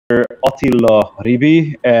ATTILA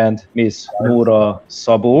RIBI and Ms. NÓRA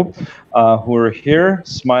SZABÓ, who are here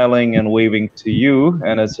smiling and waving to you.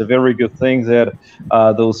 And it's a very good thing that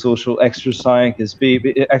though social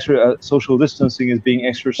social distancing is being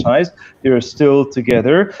exercised, they're still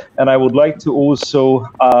together. And I would like to also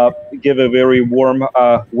give a very warm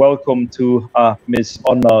welcome to Ms.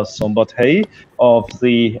 Anna Szombathely of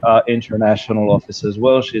the international office as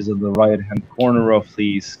well. She's in the right-hand corner of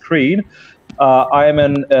the screen. I am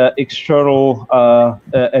an external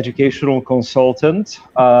educational consultant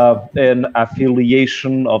in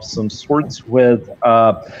affiliation of some sorts with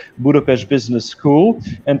Budapest Business School.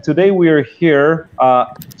 And today we are here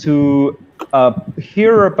to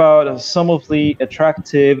hear about some of the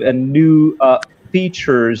attractive and new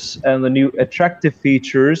features and the new attractive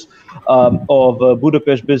features of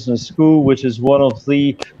Budapest Business School, which is one of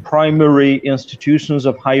the primary institutions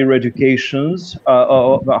of higher education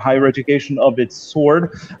of its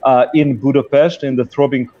sort in Budapest, in the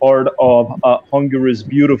throbbing heart of Hungary's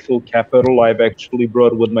beautiful capital. I've actually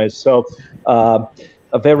brought with myself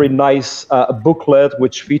a very nice booklet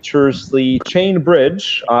which features the chain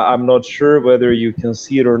bridge. I'm not sure whether you can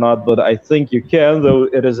see it or not, but I think you can, though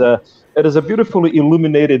it is a beautifully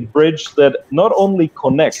illuminated bridge that not only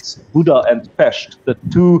connects Buda and Pest, the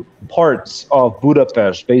two parts of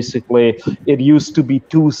Budapest. Basically, it used to be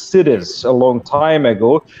two cities a long time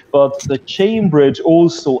ago, but the chain bridge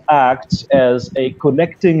also acts as a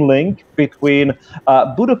connecting link between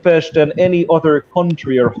Budapest and any other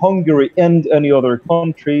country, or Hungary and any other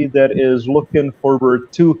country that is looking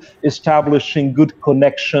forward to establishing good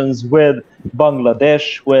connections with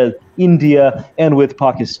Bangladesh, with India, and with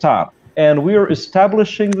Pakistan. And we are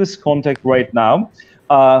establishing this contact right now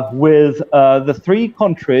with the three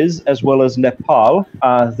countries, as well as Nepal,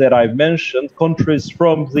 that I've mentioned, countries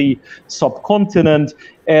from the subcontinent.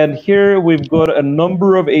 And here we've got a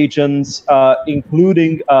number of agents,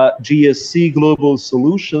 including GSC Global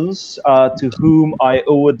Solutions, to whom I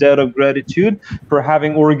owe a debt of gratitude for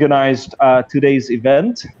having organized today's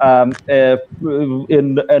event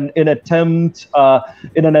in an attempt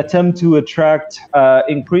to attract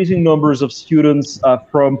increasing numbers of students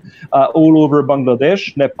from all over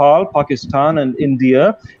Bangladesh, Nepal, Pakistan, and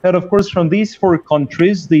India. And of course, from these four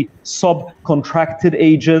countries, the subcontracted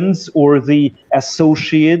agents or the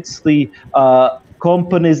associates, the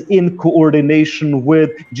companies in coordination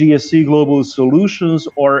with GSC Global Solutions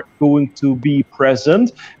are going to be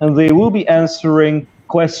present, and they will be answering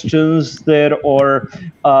questions that are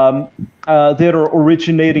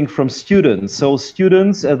originating from students. So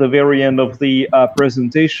students at the very end of the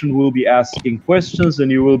presentation will be asking questions,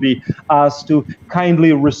 and you will be asked to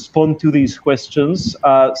kindly respond to these questions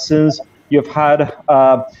since you've had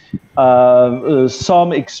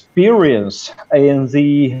some experience in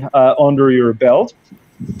the under your belt.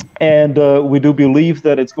 And we do believe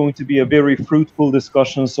that it's going to be a very fruitful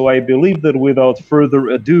discussion. So I believe that without further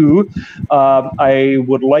ado, I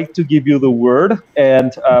would like to give you the word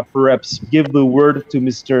and perhaps give the word to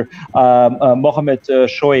Mr. Mohamed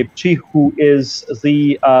Shoaibchi, who is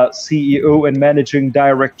the CEO and Managing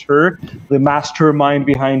Director, the mastermind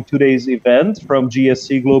behind today's event from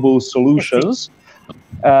GSC Global Solutions.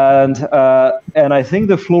 And I think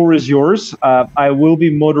the floor is yours. I will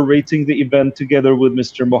be moderating the event together with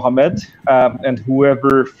Mr. Mohamed and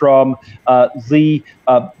whoever from the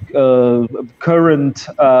current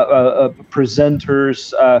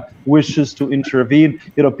presenters wishes to intervene.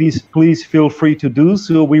 Please feel free to do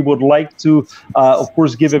so. We would like to, of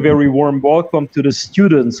course, give a very warm welcome to the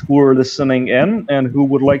students who are listening in and who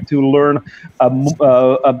would like to learn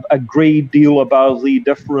a great deal about the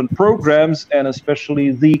different programs and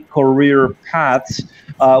especially the career paths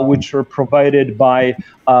which are provided by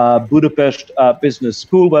Budapest Business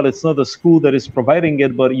School. Well, it's not the school that is providing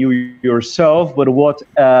it, but you yourself, but what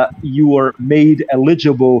you are made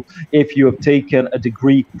eligible if you have taken a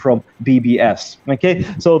degree from BBS. Okay,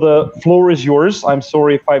 so the floor is yours. I'm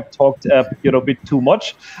sorry if I've talked a bit too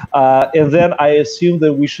much. And then I assume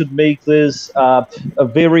that we should make this a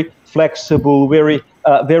very flexible, very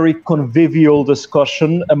convivial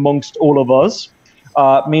discussion amongst all of us.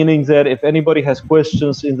 Meaning that if anybody has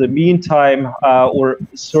questions in the meantime, or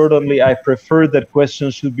certainly I prefer that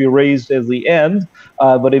questions should be raised at the end,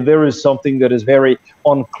 but if there is something that is very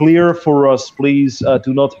unclear for us, please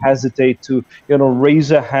do not hesitate to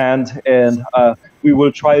raise a hand, and we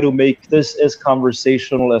will try to make this as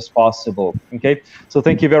conversational as possible. Okay, so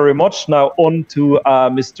thank you very much. Now on to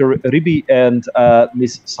Mr. Ribi and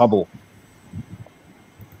Ms. Szabó.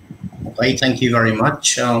 Okay, thank you very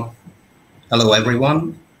much. Hello,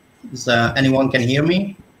 everyone. Is anyone can hear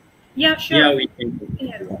me? Yeah, sure. Yeah, we can.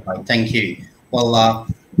 Right, thank you. Well,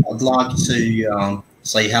 I'd like to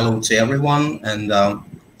say hello to everyone and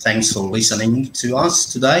thanks for listening to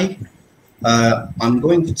us today. I'm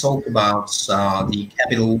going to talk about the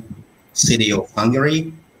capital city of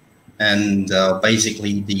Hungary and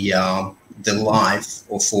basically the life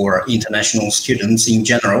of our international students in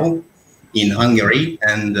general in Hungary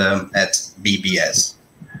and at BBS.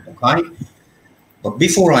 Okay, but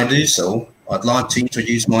before I do so, I'd like to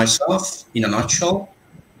introduce myself in a nutshell.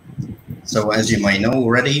 So as you may know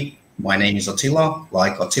already, my name is Attila,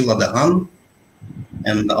 like Attila the Hun,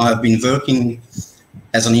 and I've been working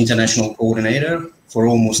as an international coordinator for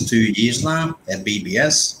almost 2 years now at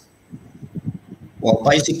BBS. Well,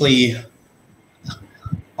 basically,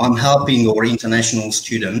 I'm helping our international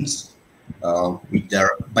students with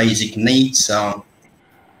their basic needs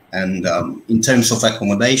and in terms of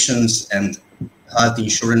accommodations and health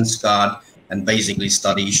insurance card and basically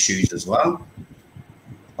study issues as well.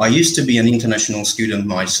 I used to be an international student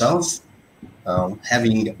myself,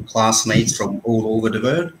 having classmates from all over the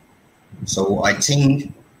world. So I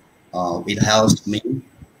think it helps me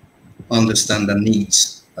understand the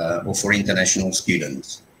needs of our international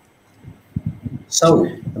students. So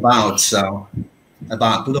about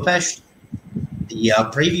Budapest, the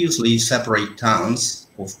previously separate towns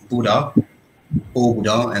of Buda,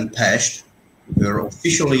 Óbuda, and Pest were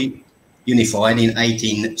officially unified in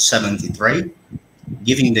 1873,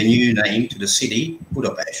 giving the new name to the city,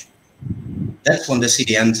 Budapest. That's when the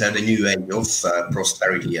city entered a new age of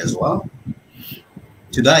prosperity as well.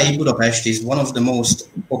 Today, Budapest is one of the most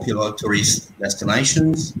popular tourist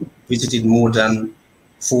destinations, visited more than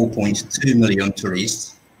 4.2 million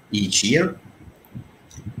tourists each year.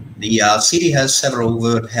 The city has several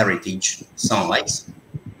World Heritage sites,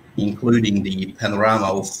 including the panorama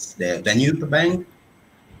of the Danube Bank,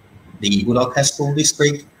 the Buda Castle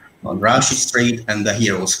district, Andrássy Street, and the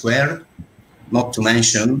Hero Square, not to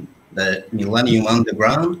mention the Millennium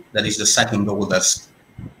Underground, that is the second oldest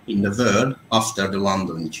in the world after the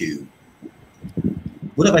London Tube.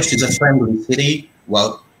 Budapest is a friendly city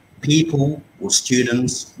where people or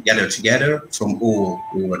students gather together from all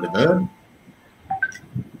over the world.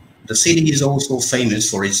 The city is also famous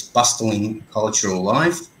for its bustling cultural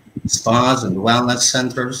life, spas and wellness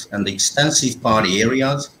centers, and extensive party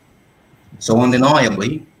areas. So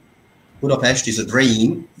undeniably, Budapest is a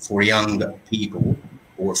dream for young people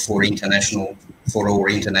or for our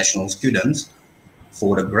international students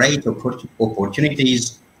for the great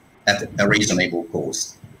opportunities at a reasonable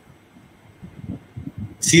cost.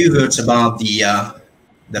 A few words about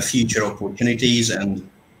the future opportunities and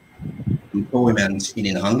employment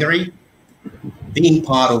in Hungary. Being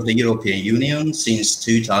part of the European Union since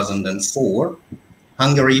 2004,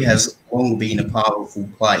 Hungary has long been a powerful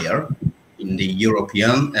player in the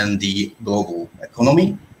European and the global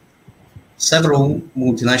economy. Several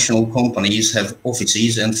multinational companies have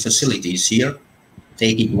offices and facilities here,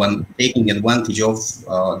 taking advantage of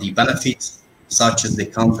the benefits such as the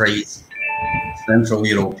country's Central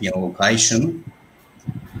European location.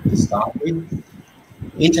 To start with,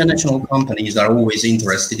 international companies are always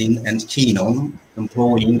interested in and keen on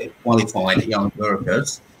employing qualified young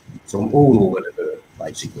workers from all over the world,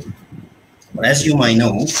 basically. But as you may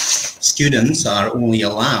know, students are only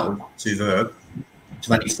allowed to work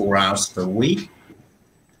 24 hours per week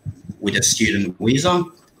with a student visa,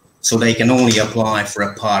 so they can only apply for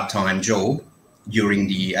a part-time job during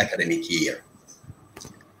the academic year.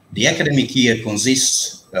 The academic year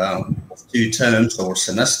consists of 2 terms or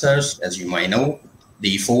semesters, as you may know.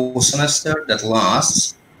 The fall semester that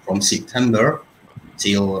lasts from September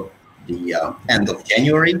till the end of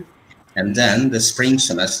January, and then the spring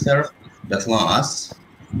semester that lasts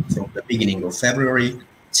from the beginning of February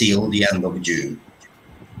till the end of June.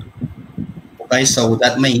 Okay, so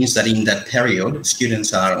that means that in that period,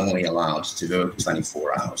 students are only allowed to work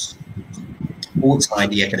 24 hours. Outside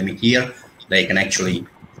the academic year, they can actually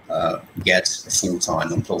get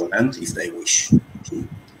full-time employment if they wish.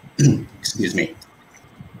 Excuse me.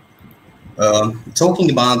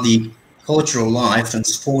 Talking about the cultural life and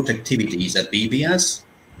sport activities at BBS,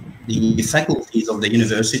 the faculties of the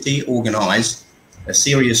university organize a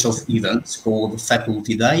series of events called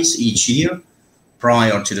Faculty Days each year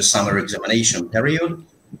prior to the summer examination period,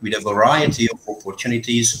 with a variety of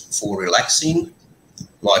opportunities for relaxing,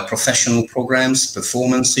 like professional programs,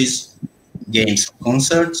 performances, games,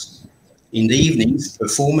 concerts. In the evenings,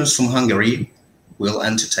 performers from Hungary will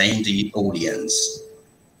entertain the audience.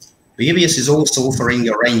 BBS is also offering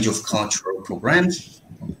a range of cultural programs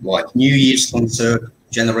like New Year's concert,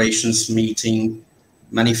 Generations meeting,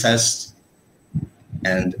 manifest,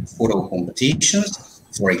 and photo competitions.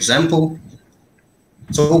 For example,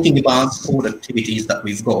 Talking about sport activities that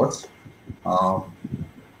we've got,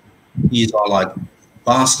 these are like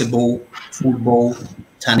basketball, football,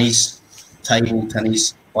 tennis, table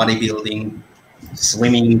tennis, bodybuilding,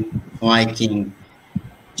 swimming, hiking,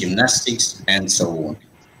 gymnastics, and so on.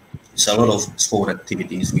 So a lot of sport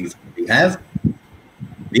activities we have.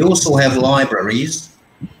 We also have libraries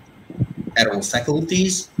at all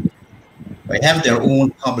faculties. They have their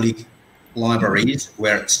own public libraries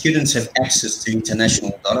where students have access to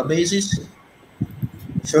international databases.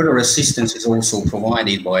 Further assistance is also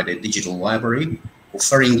provided by the digital library,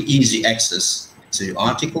 offering easy access to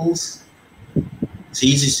articles,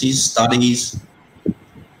 theses, studies,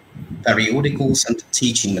 periodicals, and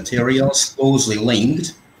teaching materials closely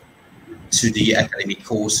linked to the academic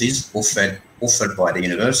courses offered by the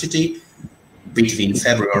university between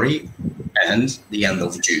February and the end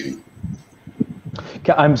of June.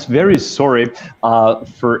 Okay, I'm very sorry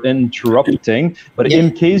for interrupting, but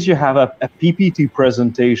in case you have a PPT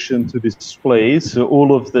presentation to display, so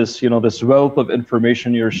all of this, this wealth of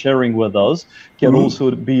information you're sharing with us can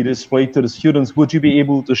also be displayed to the students. Would you be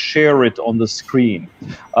able to share it on the screen?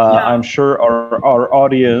 I'm sure our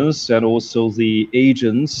audience and also the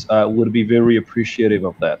agents would be very appreciative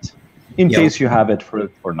of that, in case you have it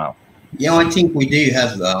for now. Yeah, I think we do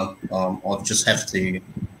have. I'll just have to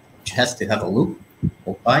have a look.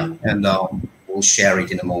 Okay, and we'll share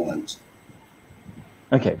it in a moment.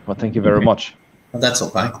 Okay, well, thank you very much. That's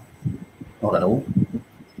okay. Not at all.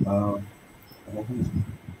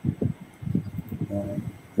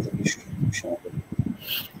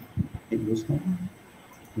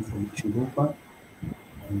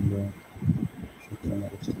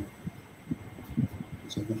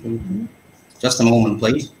 Just a moment,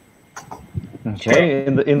 please. Okay.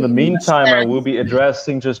 In the meantime, I will be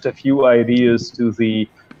addressing just a few ideas to the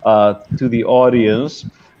audience.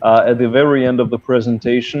 At the very end of the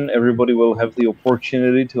presentation, everybody will have the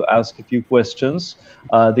opportunity to ask a few questions.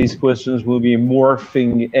 These questions will be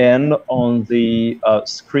morphing in on the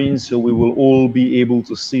screen, so we will all be able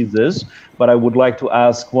to see this. But I would like to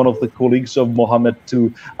ask one of the colleagues of Mohammed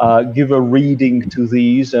to give a reading to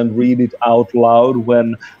these and read it out loud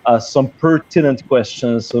when some pertinent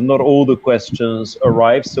questions, so not all the questions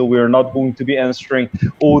arrive. So we are not going to be answering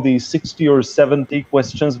all the 60 or 70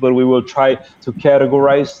 questions, but we will try to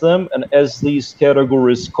categorize them. And as these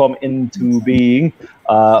categories come into being,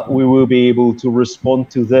 we will be able to respond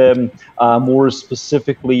to them more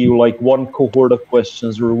specifically, like one cohort of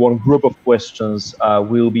questions or one group of questions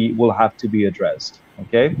will have to be addressed.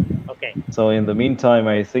 Okay. Okay. So in the meantime,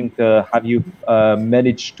 I think have you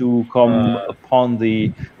managed to come upon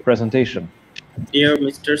the presentation? Dear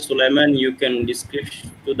Mr. Sulaiman, you can describe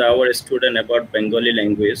to our student about Bengali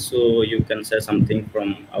language, so you can say something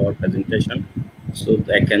from our presentation. So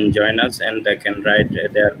they can join us and they can write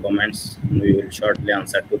their comments. We will shortly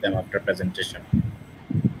answer to them after presentation.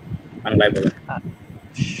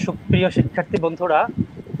 সুপ্রিয় শিক্ষার্থী বন্ধুরা,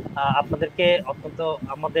 আপনাদেরকে অত্যন্ত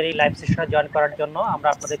আমাদের এই live সেশনে join করার জন্য আমরা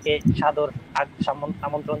আপনাদেরকে সাদর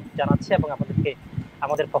আমন্ত্রণ জানাচ্ছি এবং আপনাদেরকে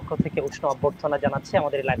আমাদের পক্ষ থেকে উষ্ণ অভ্যর্থনা জানাচ্ছি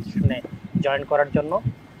আমাদের এই লাইভ সেশনে জয়েন করার জন্য।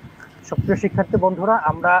 সুপ্রিয় শিক্ষার্থী বন্ধুরা,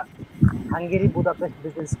 আমরা হাঙ্গেরি বুদাপেস্ট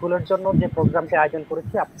বিজনেস স্কুলের জন্য যে প্রোগ্রামটি আয়োজন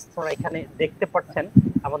করেছি, আপনারা এখানে দেখতে পাচ্ছেন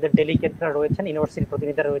আমাদের ডেলিগেটরা রয়েছেন, ইউনিভার্সিটির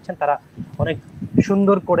প্রতিনিধিরা রয়েছেন। তারা অনেক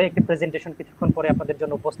সুন্দর করে একটি প্রেজেন্টেশন কিছুক্ষণ পরে আপনাদের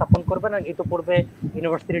জন্য উপস্থাপন করবেন। আর ইতিপূর্বে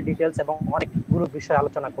ইউনিভার্সিটির ডিটেলস এবং অনেকগুলো বিষয়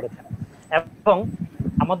আলোচনা করেছেন। এবং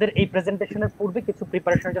আমাদের এই প্রেজেন্টেশনের পূর্বে কিছু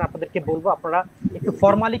প্রিপারেশনের জন্য আপনাদেরকে বলবো, আপনারা একটু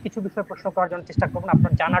ফর্মালি কিছু বিষয় প্রশ্ন করার জন্য চেষ্টা করবেন।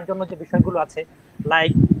 আপনারা জানার জন্য যে বিষয়গুলো আছে,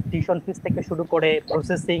 লাইক টিউশন ফিস থেকে শুরু করে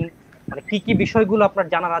প্রসেসিং, মানে কি কি বিষয়গুলো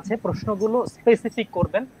আপনার জানার আছে, প্রশ্নগুলো স্পেসিফিক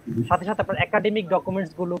করবেন। সাথে সাথে আপনার একাডেমিক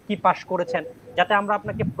ডকুমেন্টস গুলো কি পাস করেছেন, যাতে আমরা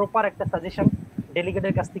আপনাকে প্রপার একটা সাজেশন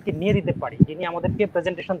ডেলিগেটের কাছ থেকে নিয়ে দিতে পারি, যিনি আমাদেরকে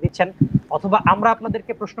প্রেজেন্টেশন দিচ্ছেন, অথবা আমরা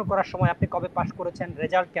আপনাদেরকে প্রশ্ন করার সময় আপনি কবে পাস করেছেন,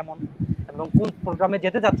 রেজাল্ট কেমন এবং কোন প্রোগ্রামে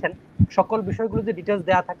যেতে যাচ্ছেন, সকল বিষয়গুলো যে ডিটেলস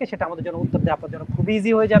দেওয়া থাকে সেটা আমাদের জন্য উত্তর দেওয়া আপনার জন্য খুব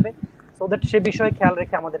ইজি হয়ে যাবে। সো দ্যাট সে বিষয়ে খেয়াল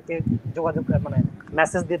রেখে আমাদেরকে যোগাযোগ মানে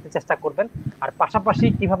মেসেজ দিতে চেষ্টা করবেন। আর পাশাপাশি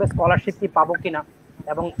কিভাবে স্কলারশিপ কি পাবো কিনা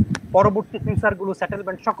এবং পরবর্তী ফিউচারগুলো,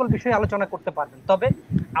 সেটেলমেন্ট, সকল বিষয়ে আলোচনা করতে পারবেন। তবে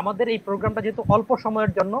আমাদের এই প্রোগ্রামটা যেহেতু অল্প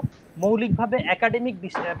সময়ের জন্য, মৌলিকভাবে একাডেমিক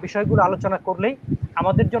বিষয়গুলো আলোচনা করলেই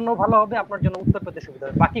আমাদের জন্য ভালো হবে, আপনার জন্য উত্তর পেতে সুবিধা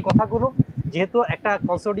হবে। বাকি কথাগুলো যেহেতু একটা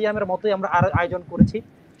কনসোর্টিয়ামের মতোই আমরা আয়োজন করেছি,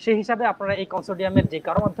 সেই হিসাবে আপনারা এই কনসোর্টিয়ামের যে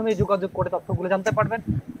কারো মাধ্যমে যোগাযোগ করে তথ্যগুলো জানতে পারবেন।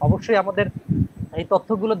 অবশ্যই আমাদের এই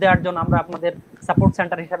তথ্যগুলো দেওয়ার জন্য আমরা আপনাদের সাপোর্ট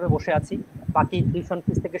সেন্টার হিসাবে বসে আছি। বাকি টিউশন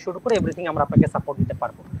ফিস থেকে শুরু করে এভরিথিং আমরা আপনাকে সাপোর্ট দিতে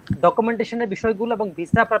পারবো। ডকুমেন্টেশনের বিষয়গুলো এবং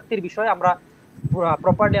ভিসা প্রাপ্তির বিষয়ে আমরা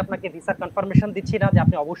প্রপারলি আপনাকে ভিসা কনফার্মেশন দিচ্ছি না যে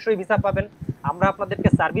আপনি অবশ্যই ভিসা পাবেন। আমরা আপনাদেরকে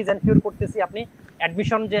সার্ভিস এনশিওর করতেছি। আপনি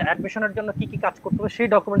অ্যাডমিশনের জন্য কি কি কাজ করতে হবে সেই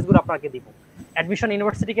ডকুমেন্টসগুলো আপনাকে দিব। অ্যাডমিশন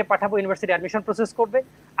ইউনিভার্সিটিকে পাঠাবো, ইউনিভার্সিটি অ্যাডমিশন প্রসেস করবে,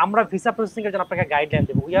 আমরা ভিসা প্রসেসিং এর জন্য আপনাকে গাইডলাইন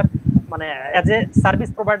দেবো। উই আর মানে অ্যাজ এ সার্ভিস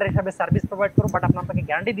প্রোভাইডার হিসাবে সার্ভিস প্রোভাইড করবো, বাট আমরা আপনাকে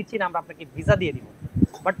গ্যারান্টি দিচ্ছি না আমরা আপনাকে ভিসা দিয়ে দিব।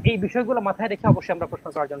 বাট এই বিষয়গুলো মাথায় রেখে অবশ্যই আমরা প্রশ্ন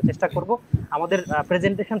করার জন্য চেষ্টা করব। আমাদের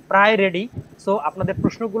প্রেজেন্টেশন প্রায় রেডি, সো আপনাদের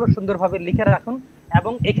প্রশ্নগুলো সুন্দরভাবে লিখে রাখুন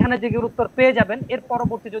এবং এখানে যেগুলোর উত্তর পেয়ে যাবেন এর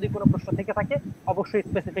পরবর্তী যদি কোনো প্রশ্ন থেকে থাকে অবশ্যই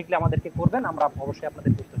স্পেসিফিকলি আমাদেরকে করবেন, আমরা অবশ্যই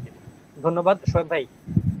আপনাদের উত্তর দেব। ধন্যবাদ শোয়েব ভাই।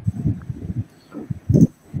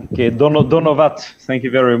 Okay, Donovat, thank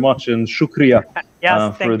you very much, and shukriya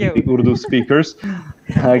for the Urdu speakers.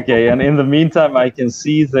 Okay, and in the meantime, I can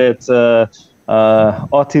see that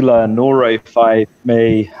Attila and Nora, if I may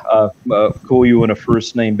call you on a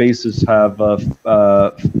first-name basis, have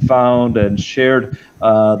found and shared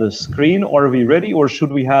the screen. Are we ready, or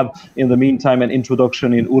should we have, in the meantime, an introduction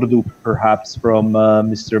in Urdu, perhaps, from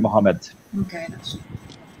Mr. Mohammed? Okay, that's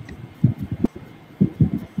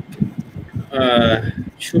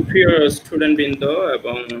সুপ্রিয় স্টুডেন্টবৃন্দ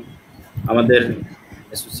এবং আমাদের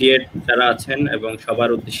associate যারা আছেন এবং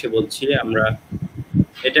সবার উদ্দেশ্যে বলছি, আমরা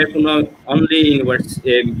এটা কোনো অনলি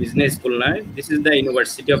বিজনেস স্কুল নয়, this is the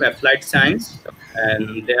university of applied science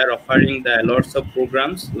and they are offering the lots of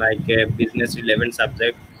programs like business relevant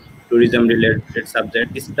subject, tourism related subject.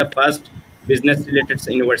 This is the first business related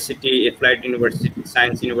university, applied university,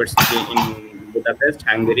 science university in Budapest,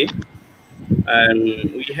 Hungary. And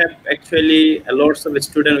we have actually lots of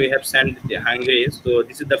students we have sent to Hungary, so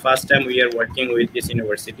this is the first time we are working with these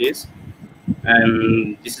universities, and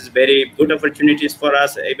this is very good opportunities for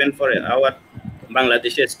us, even for our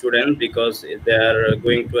Bangladeshi students, because they are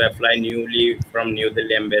going to apply newly from New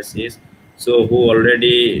Delhi embassies. So who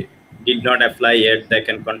already did not apply yet, they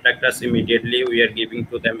can contact us immediately. We are giving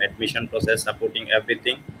to them admission process, supporting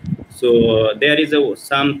everything. So there is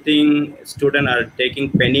something students are taking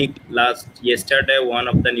panic. Yesterday, one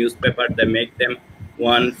of the newspaper, they make them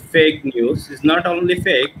one fake news. It's not only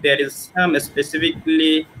fake, there is some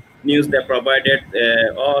specifically news they provided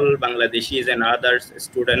all Bangladeshis and others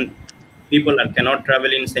student people cannot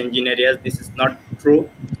travel in Senjin areas. This is not true.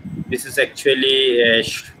 This is actually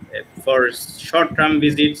for short-term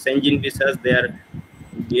visits, Senjin visas they are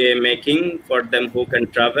making for them who can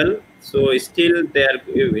travel. So still they are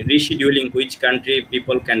rescheduling which country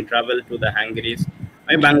people can travel to the Hungary.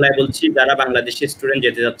 আমি বাংলায় বলছি, যারা Bangladeshi student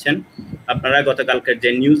যেতে যাচ্ছেন, আপনারা গতকালকের যে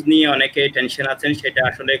news নিয়ে অনেকে টেনশন আছেন, সেটা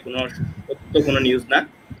আসলে কোনো নিউজ না।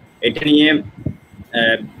 এটা নিয়ে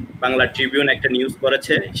বাংলা ট্রিবিউন একটা নিউজ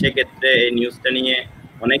করেছে, সেক্ষেত্রে এই নিউজটা নিয়ে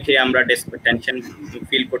অনেকে আমরা টেনশন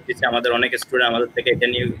ফিল করতেছি। আমাদের অনেক স্টুডেন্ট আমাদের থেকে এটা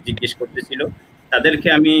নিয়ে জিজ্ঞেস করতেছিল, তাদেরকে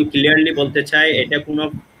আমি ক্লিয়ারলি বলতে চাই এটা কোনো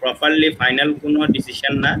প্রপারলি ফাইনাল কোনো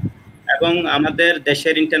ডিসিশন না, এবং আমাদের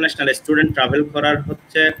দেশের ইন্টারন্যাশনাল স্টুডেন্ট ট্রাভেল করার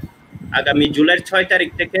হচ্ছে আগামী জুলাইয়ের 6 তারিখ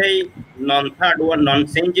থেকেই নন থার্ড ওয়ার্ল্ড নন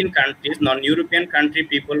Schengen countries, non European country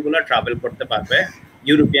পিপলগুলো travel করতে পারবে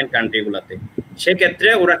ইউরোপিয়ান কান্ট্রিগুলোতে। সেক্ষেত্রে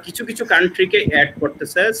ওরা কিছু কিছু কান্ট্রিকে অ্যাড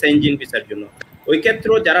করতেছে সেনজিন ভিসার জন্য। ওই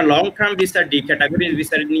ক্ষেত্রেও যারা long term visa D category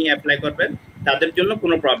visa নিয়ে অ্যাপ্লাই করবে তাদের জন্য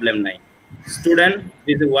কোনো প্রবলেম নাই। স্টুডেন্ট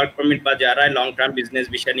ওয়ার্ক পারমিট বা যারা লং টার্ম বিজনেস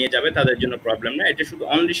ভিসা নিয়ে যাবে তাদের জন্য প্রবলেম নাই। এটা শুধু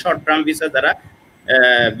অনলি শর্ট টার্ম ভিসা যারা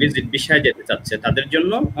ভিজিট ভিসায় যেতে চাচ্ছে তাদের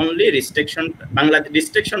জন্য অনলি রিস্ট্রিকশন,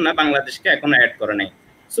 রিস্ট্রিকশন না, বাংলাদেশকে এখনো অ্যাড করে নাই।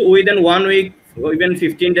 So within 1 week, even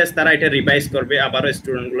 15 days তারা এটা রিভাইজ করবে, আবারও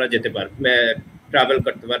স্টুডেন্টগুলো যেতে পারবে, ট্রাভেল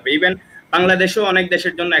করতে পারবে। ইভেন বাংলাদেশেও অনেক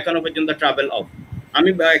দেশের জন্য এখনো পর্যন্ত ট্রাভেল অফ। আমি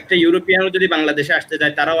একটা ইউরোপিয়ানও যদি বাংলাদেশে আসতে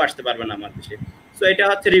চাই তারাও আসতে পারবে না আমার দেশে। সো এটা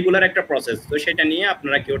হচ্ছে রেগুলার একটা প্রসেস, তো সেটা নিয়ে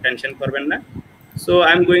আপনারা কেউ টেনশন করবেন না। So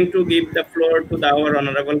I'm going to give the floor to our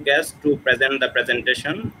honorable guest to present the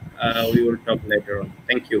presentation. We will talk later on.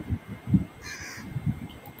 Thank you.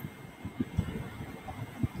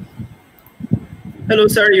 Hello,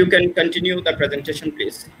 sir. You can continue the presentation,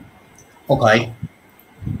 please. Okay.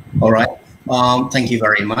 All right. Thank you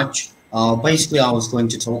very much. Basically, I was going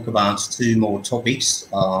to talk about two more topics,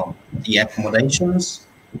 the accommodations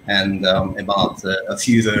and about a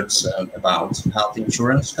few words about health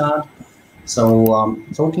insurance card. So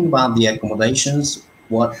talking about the accommodations,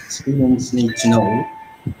 what students need to know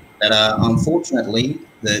that unfortunately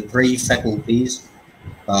the 3 faculties,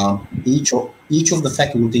 each of the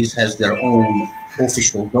faculties has their own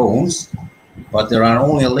official dorms, but there are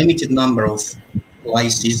only a limited number of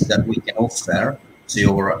places that we can offer to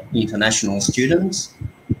your international students.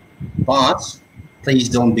 But please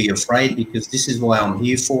don't be afraid, because this is what I'm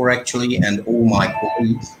here for actually, and all my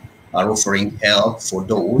colleagues are offering help for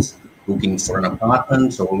those looking for an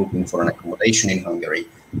apartment or looking for an accommodation in Hungary.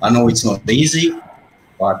 I know it's not easy,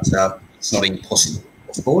 but it's not impossible,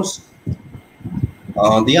 of course.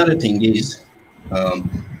 The other thing is,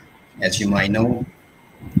 as you might know,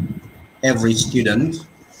 every student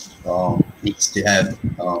needs to have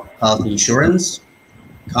health insurance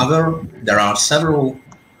cover. There are several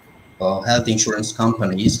health insurance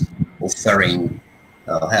companies offering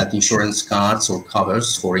health insurance cards or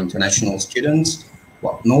covers for international students.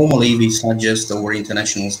 Well, normally we suggest our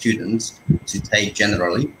international students to take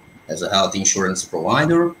generally as a health insurance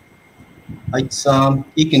provider. It's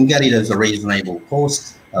you can get it at a reasonable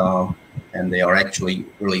cost, and they are actually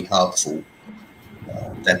really helpful.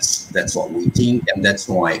 That's what we think, and that's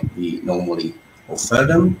why we normally offer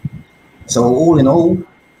them. So all in all,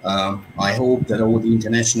 I hope that all the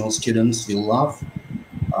international students will love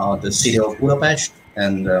the city of Budapest,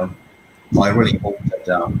 and I really hope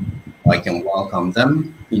that I can welcome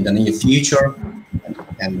them in the near future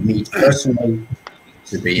and meet personally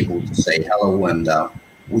to be able to say hello and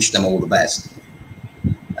wish them all the best.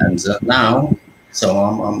 And now, so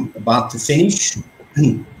I'm about to finish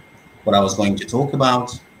what I was going to talk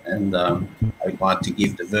about, and I'd like to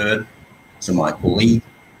give the word to my colleague,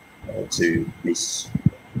 to Miss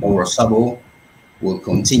NÓRA SZABÓ. We'll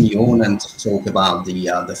continue on and talk about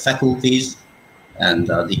the faculties and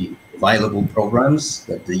the available programs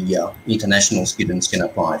that the international students can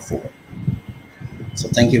apply for. So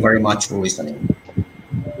thank you very much for listening.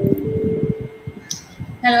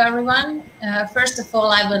 Hello, everyone. First of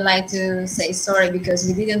all, I would like to say sorry because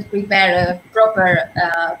we didn't prepare a proper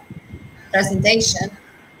presentation,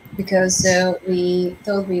 because we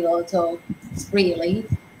thought we will talk freely,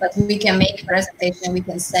 but we can make a presentation. We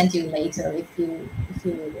can send you later if you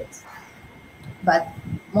need it. But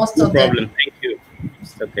most of Thank you.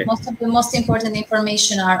 It's okay. Most of the most important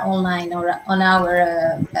information are online or on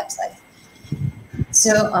our website.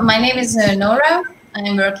 So my name is NÓRA.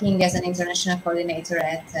 I'm working as an international coordinator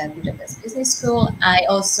at Budapest Business School. I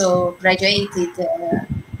also graduated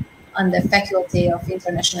on the Faculty of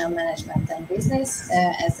International Management and Business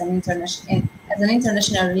as an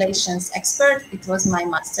international relations expert. It was my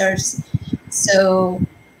master's, so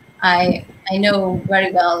I know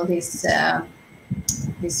very well this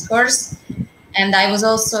this course. And I was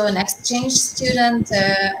also an exchange student.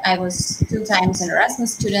 I was 2 times an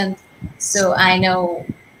Erasmus student, so I know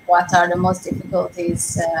what are the most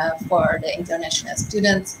difficulties for the international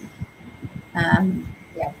students.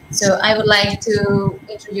 Yeah. So I would like to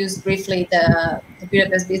introduce briefly the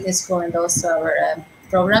Budapest Business School and also our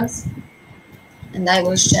programs. And I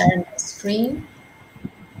will share my screen.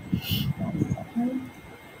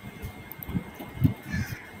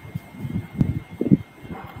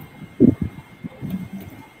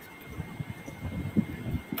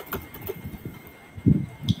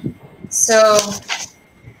 So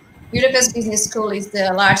Budapest Business School is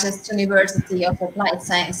the largest university of applied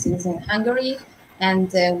sciences in Hungary,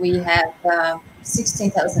 and we have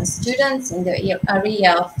 16,000 students in the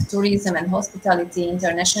area of tourism and hospitality,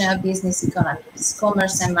 international business, economics,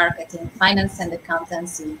 commerce and marketing, finance and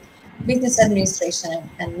accountancy, business administration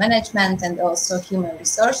and management, and also human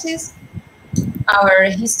resources. Our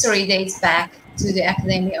history dates back to the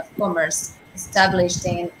Academy of Commerce, established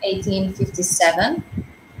in 1857,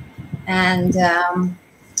 and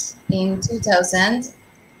in 2000,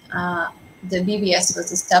 the BBS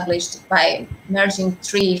was established by merging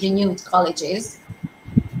 3 renewed colleges.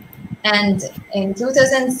 And in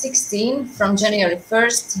 2016, from January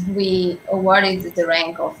 1st, we awarded the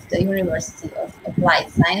rank of the University of Applied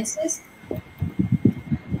Sciences.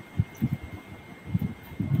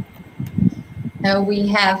 We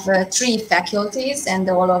have 3 faculties, and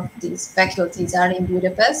all of these faculties are in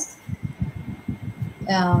Budapest.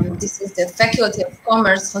 This is the Faculty of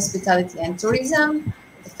Commerce, Hospitality and Tourism,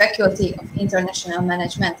 the Faculty of International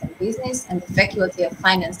Management and Business, and the Faculty of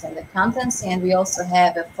Finance and Accountancy. And we also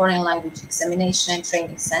have a Foreign Language Examination and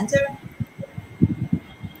Training Center.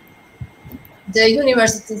 The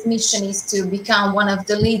university's mission is to become one of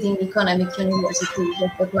the leading economic universities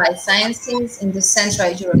of applied sciences in the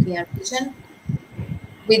Central European region.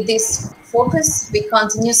 With this focus, we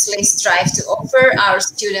continuously strive to offer our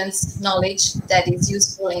students knowledge that is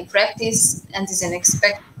useful in practice and is an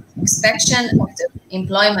inspection of the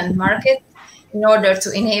employment market in order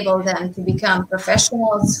to enable them to become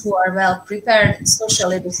professionals who are well prepared,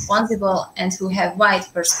 socially responsible, and who have wide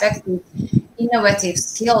perspective, innovative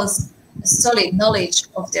skills, solid knowledge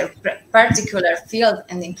of their particular field,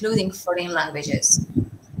 and including foreign languages.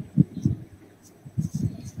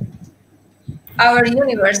 Our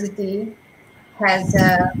university has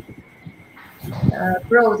a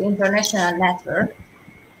broad international network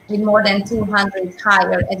with more than 200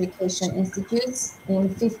 higher education institutes in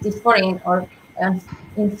 50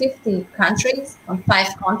 countries on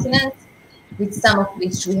 5 continents, with some of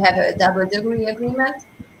which we have a double degree agreement.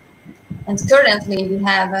 And currently we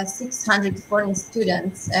have 600 foreign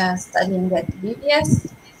students studying at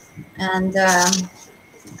BPS. And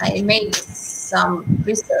I made some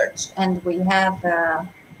research, and we have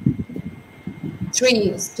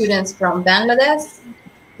 3 students from Bangladesh,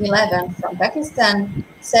 11 from Pakistan,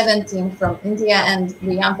 17 from India, and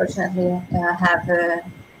we unfortunately have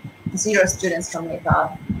 0 students from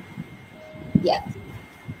Nepal yet.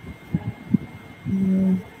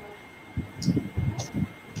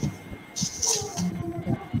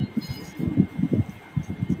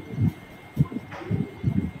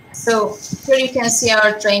 So here you can see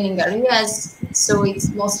our training areas. So it's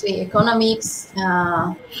mostly economics,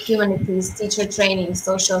 humanities, teacher training,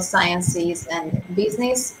 social sciences, and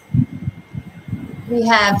business. We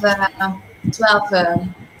have 12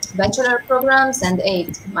 bachelor programs and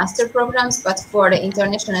 8 master programs, but for the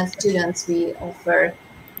international students, we offer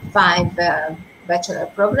 5 bachelor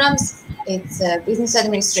programs. It's business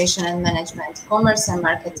administration and management, commerce and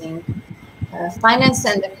marketing, finance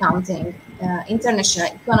and accounting, international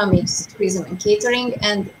economics, tourism and catering,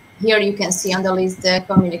 and here you can see on the list the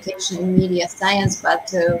communication and media science,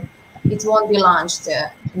 but it won't be launched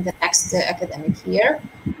in the next academic year,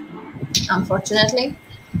 unfortunately.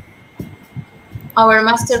 Our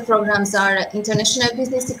master programs are international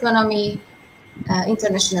business economy,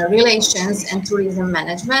 international relations, and tourism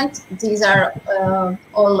management. These are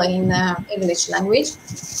all in English language.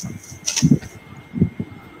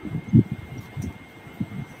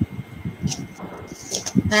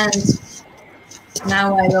 And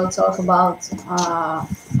now I will talk about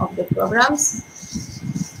of the programs.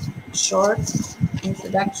 Short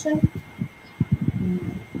introduction.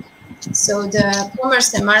 So the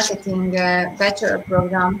commerce and marketing bachelor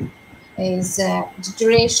program is the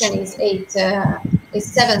duration is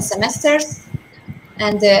 7 semesters,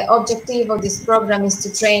 and the objective of this program is to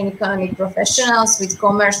train economic professionals with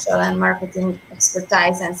commercial and marketing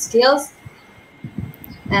expertise and skills.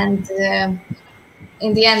 And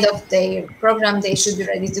in the end of their program, they should be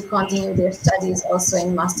ready to continue their studies also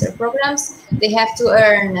in master programs. They have to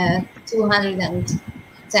earn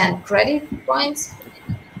 210 credit points.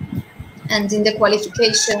 And in the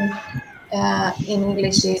qualification, in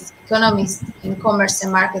English is economist in commerce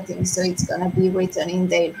and marketing, so it's going to be written in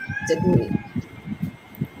their degree.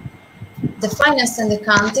 The finance and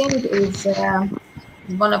accounting is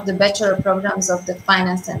one of the bachelor programs of the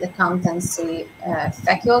finance and accountancy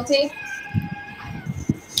faculty.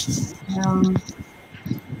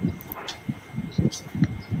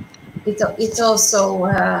 It also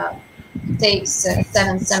takes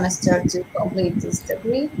 7 semesters to complete this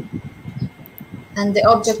degree. And the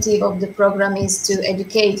objective of the program is to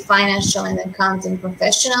educate financial and accounting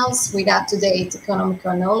professionals with up-to-date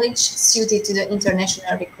economical knowledge suited to the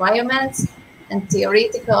international requirements and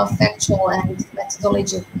theoretical, factual, and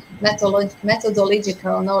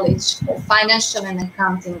methodological knowledge for financial and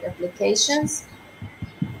accounting applications.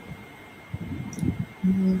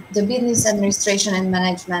 The Business Administration and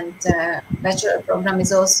Management bachelor program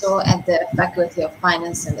is also at the Faculty of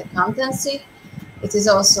Finance and Accountancy. It is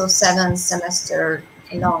also 7 semester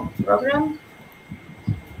long program.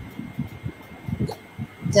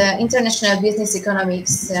 The International Business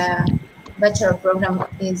Economics bachelor program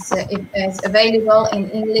is available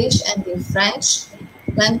in English and in French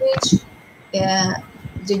language.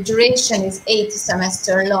 The duration is 8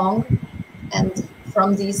 semester long, and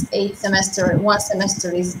from these 8 semester, 1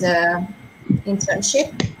 semester is the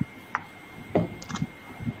internship.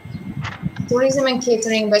 Tourism and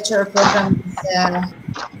catering bachelor program is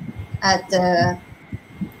at the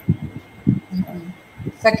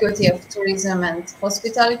Faculty of Tourism and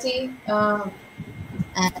Hospitality, and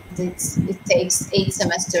it takes 8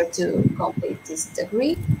 semesters to complete this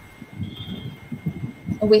degree.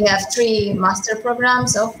 We have 3 master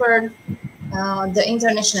programs offered: the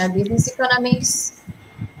International Business Economics,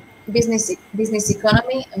 Business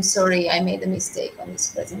Economy. I'm sorry, I made a mistake on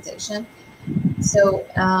this presentation. So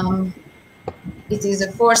it is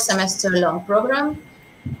a 4 semester long program.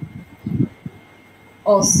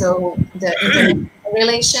 Also, the international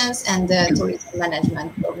relations and the tourism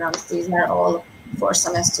management programs. These are all 4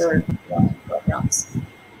 semester long programs.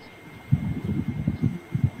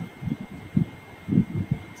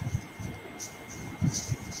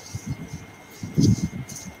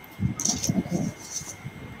 Okay.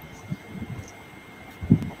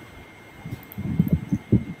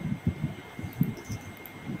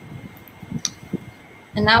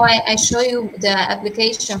 And now I show you the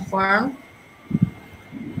application form.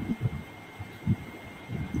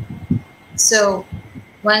 So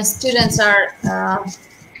when students are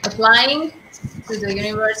applying to the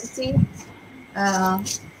university,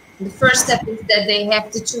 the first step is that they have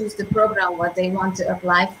to choose the program what they want to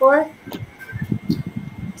apply for.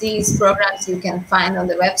 These programs you can find on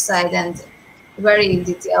the website, and very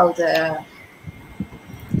detailed.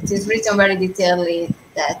 It is written very detailedly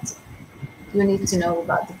that you need to know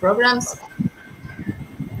about the programs.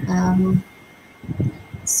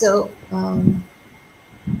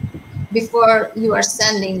 Before you are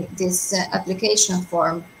sending this application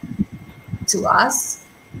form to us,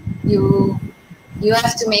 you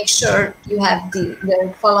have to make sure you have the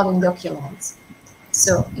following documents.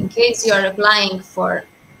 So in case you are applying for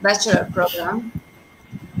bachelor program,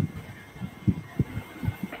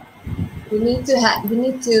 you need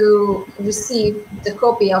to receive the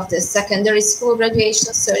copy of the secondary school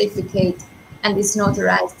graduation certificate and its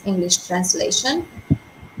notarized English translation.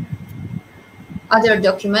 Other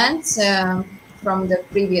documents from the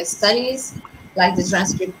previous studies, like the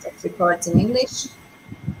transcript of records in English.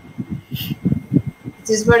 It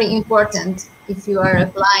is very important if you are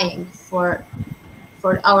applying for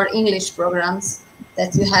our English programs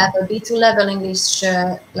that you have a B2 level English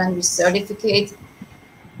language certificate.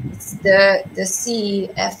 It's the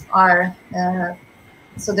CEFR,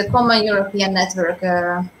 so the Common European Network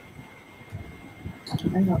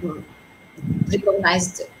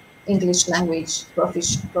recognized English language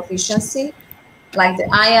proficiency. Like the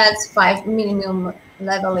IELTS 5 minimum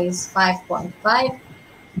level is 5.5,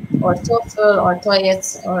 or TOEFL or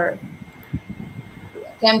TOEIC or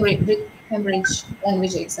Cambridge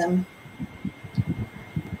language exam.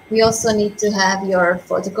 We also need to have your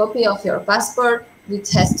photocopy of your passport,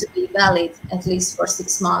 which has to be valid at least for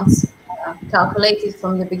 6 months, calculated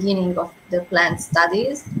from the beginning of the planned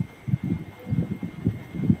studies.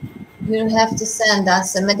 You have to send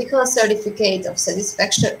us a medical certificate of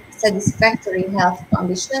satisfactory health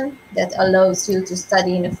condition that allows you to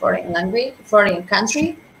study in a foreign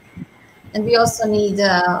country. And we also need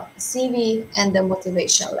a CV and a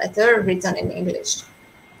motivation letter written in English.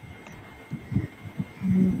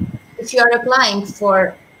 If you are applying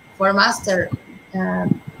for master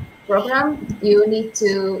program, you need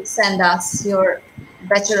to send us your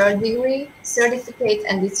bachelor degree certificate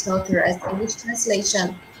and its notarized English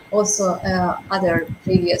translation. Also, other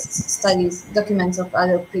previous studies, documents of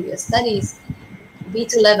other previous studies,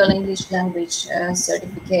 B2 level English language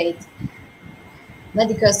certificate,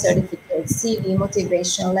 medical certificate, CV,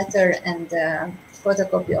 motivation letter, and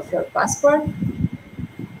photocopy of your passport.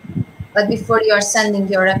 But before you are sending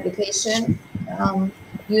your application,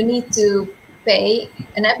 you need to pay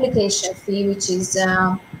an application fee, which is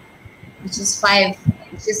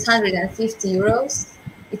 150 euros.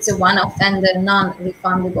 It's a one-off and a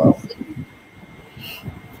non-refundable fee.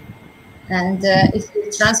 And if you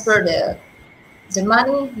transfer the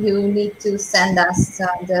money, you need to send us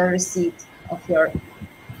the receipt of your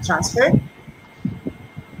transfer.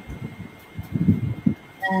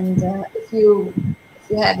 And if you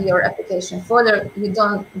have your application folder, you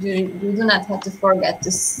do not have to forget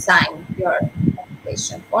to sign your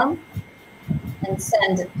application form and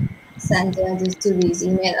send this to these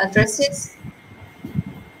email addresses.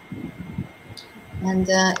 And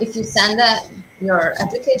if you send your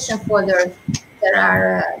application folder, there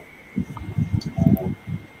are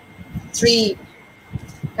three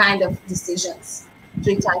types of decisions.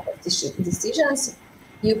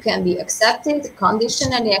 You can be accepted,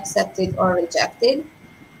 conditionally accepted, or rejected.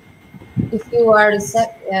 If you are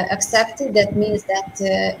accepted, that means that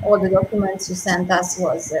all the documents you sent us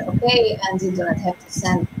was okay, and you do not have to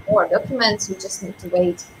send more documents. You just need to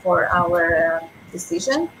wait for our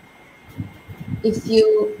decision. If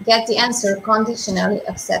you get the answer conditionally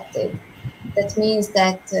accepted, that means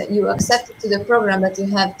that you accepted to the program, but you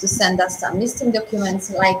have to send us some listing documents,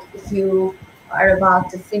 like if you are about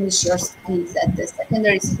to finish your studies at the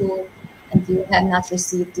secondary school and you have not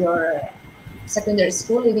received your secondary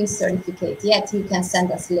school leaving certificate yet, you can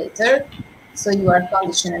send us later, so you are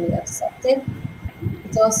conditionally accepted.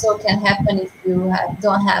 It also can happen if you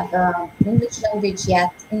don't have English language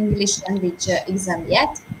exam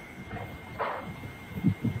yet.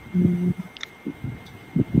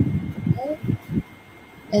 Okay.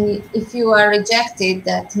 And if you are rejected,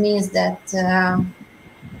 that means that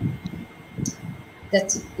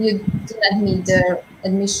you do not meet the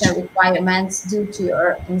admission requirements due to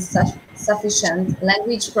your insufficient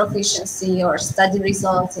language proficiency or study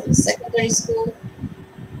results in secondary school,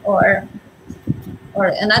 or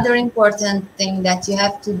another important thing, that you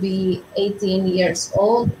have to be 18 years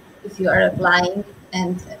old if you are applying,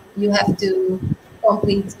 and you have to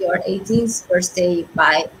complete your 18th birthday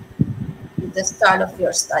by the start of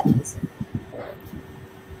your studies.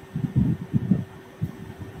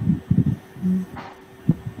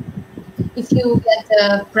 if you get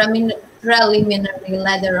a preliminary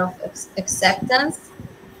letter of acceptance,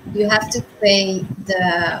 you have to pay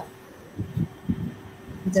the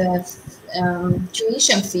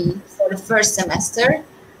tuition fee for the first semester.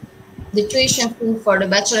 The tuition fee for the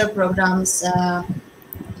bachelor programs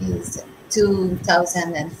is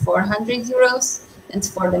 2,400 euros, and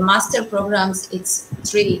for the master programs it's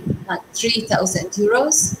 3,000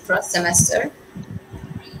 euros per semester.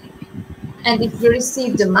 And if you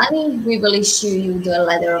receive the money, we will issue you the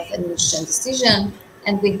letter of admission decision,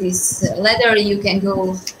 and with this letter you can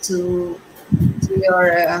go to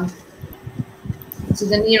your to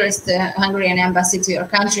the nearest Hungarian embassy to your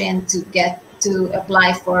country and to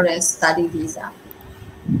apply for a study visa.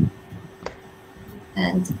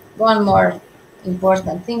 And one more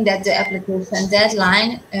important thing, that the application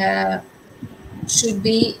deadline should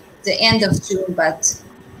be the end of June, but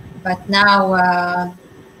now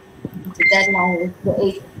the deadline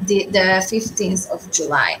is the 15th of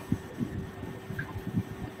July.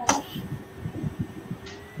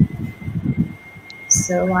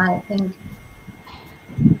 So I think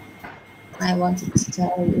I wanted to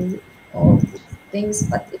tell you all these things,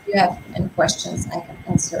 but if you have any questions, I can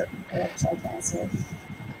answer. Try to answer.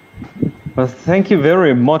 Well, thank you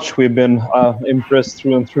very much. We've been impressed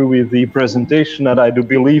through and through with the presentation, and I do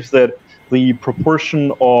believe that the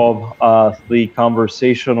proportion of the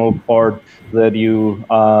conversational part that you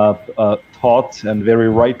taught, and very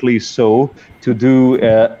rightly so, to do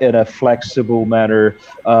in a flexible manner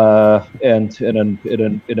and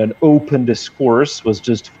in an open discourse was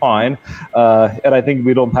just fine. And I think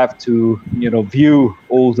we don't have to, view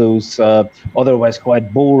all those otherwise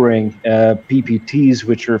quite boring PPTs,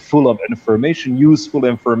 which are full of information, useful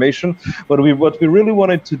information. But what we really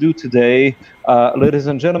wanted to do today, ladies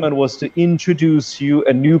and gentlemen, was to introduce you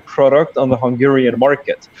a new product on the Hungarian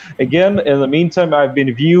market. Again, in the meantime, I've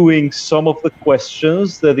been viewing some of the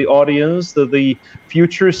questions that the audience, that the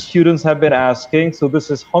future students have been asking. So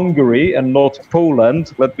this is Hungary and not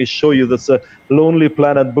Poland. Let me show you. That's a Lonely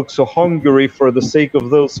Planet book. So Hungary, for the sake of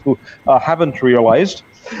those who haven't realized.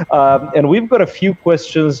 And we've got a few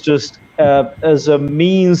questions just as a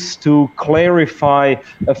means to clarify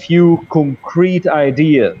a few concrete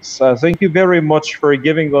ideas. Thank you very much for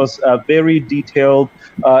giving us a very detailed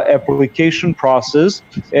application process.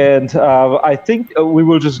 And I think we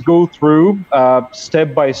will just go through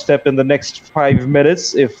step by step in the next 5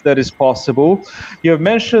 minutes, if that is possible. You have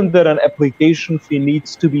mentioned that an application fee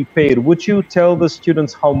needs to be paid. Would you tell the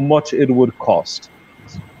students how much it would cost?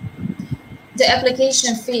 The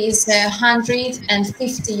application fee is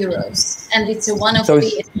 150 euros, and it's a one-off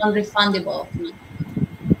fee, it's non-refundable fee.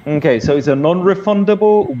 Okay, so it's a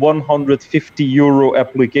non-refundable 150 euro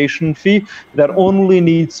application fee that only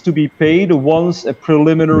needs to be paid once a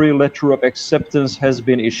preliminary letter of acceptance has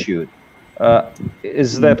been issued.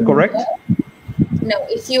 Is that correct? No,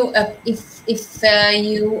 if you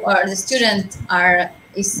or the student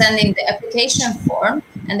is sending the application form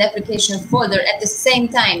and the application folder at the same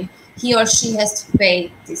time, he or she has to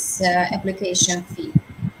pay this application fee.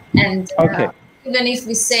 And even if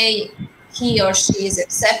we say he or she is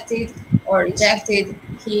accepted or rejected,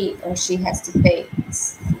 he or she has to pay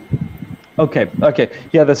this. Okay.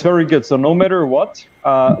 Yeah, that's very good. So no matter what,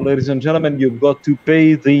 ladies and gentlemen, you've got to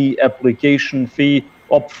pay the application fee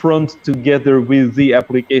upfront together with the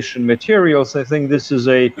application materials. I think this is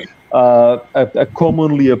a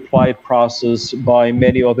commonly applied process by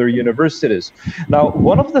many other universities. Now,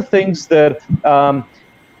 one of the things that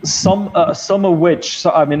some of which,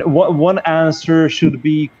 I mean, one answer should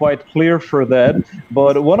be quite clear for that,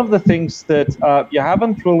 but one of the things that you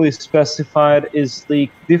haven't really specified is the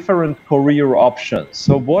different career options.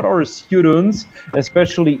 So what are students,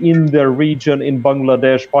 especially in their region, in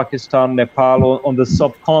Bangladesh, Pakistan, Nepal, on the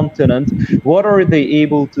subcontinent, what are they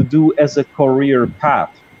able to do as a career path?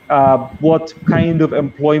 What kind of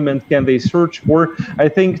employment can they search for? I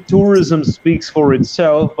think tourism speaks for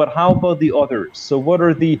itself, but how about the others? So what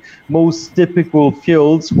are the most typical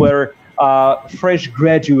fields where fresh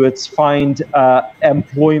graduates find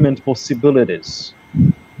employment possibilities?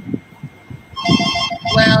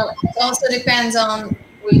 Well, it also depends on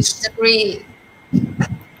which degree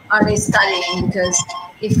are they studying, because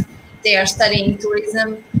if they are studying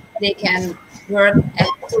tourism, they can work at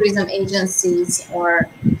tourism agencies or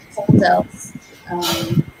hotels.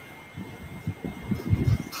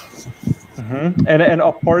 And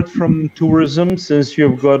apart from tourism, since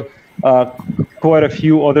you've got quite a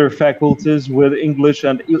few other faculties with English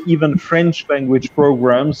and even French language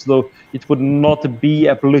programs, though it would not be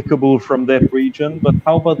applicable from that region. But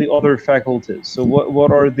how about the other faculties? So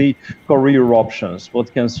what are the career options?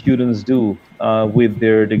 What can students do with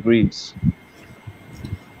their degrees?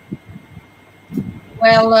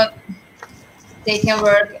 Well, they can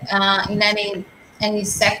work in any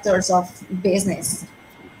sectors of business,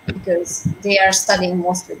 because they are studying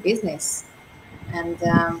mostly business. And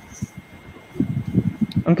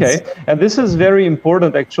okay, and this is very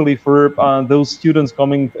important actually for those students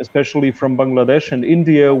coming especially from Bangladesh and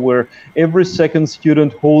India, where every second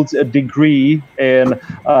student holds a degree and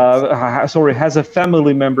has a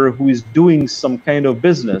family member who is doing some kind of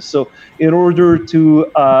business. So in order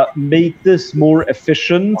to make this more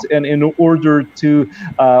efficient and in order to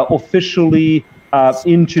officially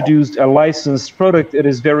introduce a licensed product, it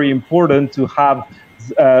is very important to have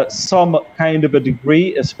some kind of a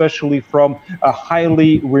degree, especially from a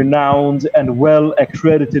highly renowned and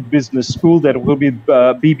well-accredited business school that will be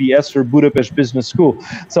BBS or Budapest Business School.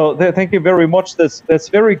 So thank you very much. That's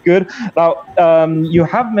very good. Now, you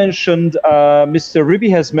have mentioned, Mr. Ribi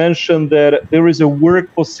has mentioned that there is a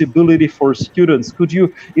work possibility for students. Could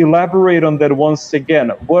you elaborate on that once again?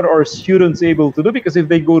 What are students able to do? Because if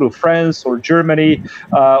they go to France or Germany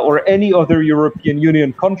or any other European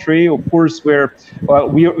Union country, of course, where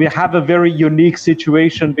we have a very unique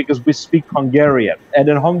situation because we speak Hungarian, and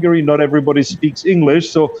in Hungary not everybody speaks English,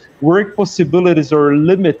 so work possibilities are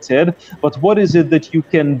limited. But what is it that you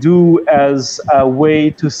can do as a way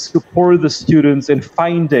to support the students in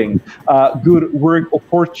finding good work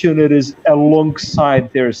opportunities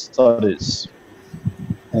alongside their studies?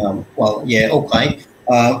 Well, yeah, okay.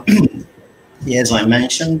 As I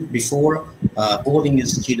mentioned before, holding a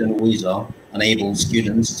student visa enables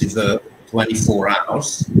students to work 24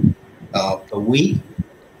 hours per week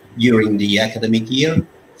during the academic year.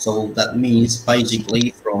 So that means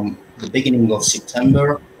basically from the beginning of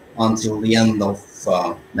September until the end of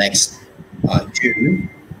next June.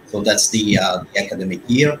 So that's the academic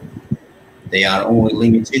year. They are only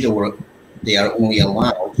limited, or they are only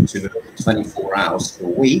allowed to work 24 hours per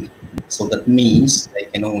week. So that means they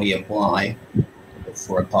can only apply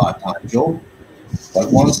for a part-time job.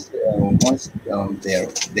 But once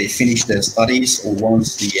they finish their studies, or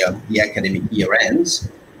once the academic year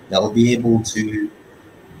ends, they'll be able to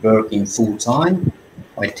work in full time.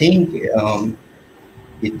 I think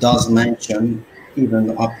it does mention, even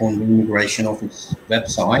upon the Immigration Office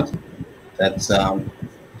website, that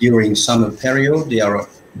during summer period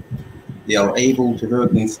they are able to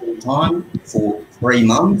work in full time for 3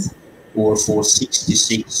 months or for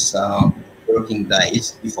 66 working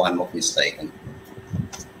days, if I'm not mistaken.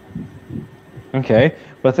 Okay,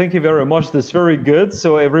 but thank you very much. That's very good.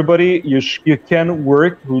 So everybody, you can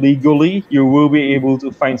work legally. You will be able to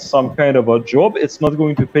find some kind of a job. It's not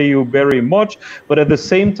going to pay you very much, but at the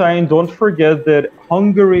same time, don't forget that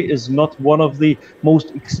Hungary is not one of the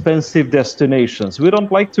most expensive destinations. We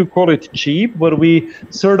don't like to call it cheap, but we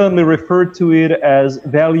certainly refer to it as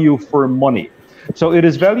value for money. So it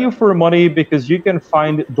is value for money because you can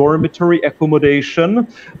find dormitory accommodation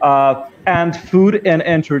and food and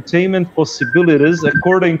entertainment possibilities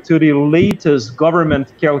according to the latest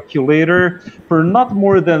government calculator for not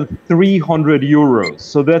more than 300 euros.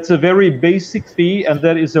 So that's a very basic fee, and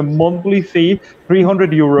that is a monthly fee,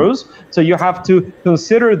 300 euros. So you have to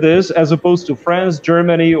consider this as opposed to France,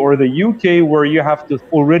 Germany, or the UK, where you have to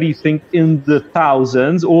already think in the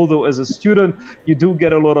thousands. Although as a student, you do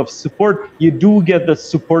get a lot of support. You do get the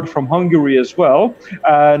support from Hungary as well.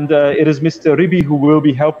 And it is Mr. Ribi who will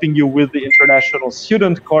be helping you with the international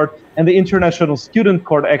student card. And the international student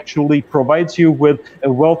card actually provides you with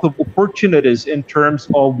a wealth of opportunities in terms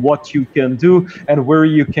of what you can do and where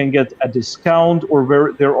you can get a discount, or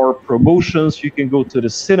where there are promotions. You can go to the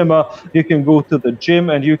cinema, you can go to the gym,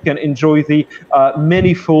 and you can enjoy the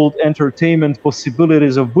manifold entertainment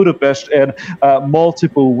possibilities of Budapest in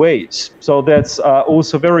multiple ways. So that's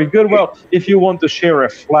also very good. Well, if you want to share a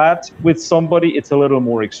flat with somebody, it's a little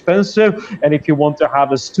more expensive. And if you want to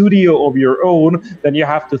have a studio of your own, then you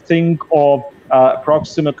have to think of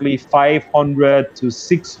approximately 500 to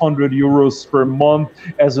 600 euros per month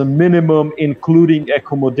as a minimum, including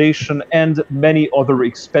accommodation and many other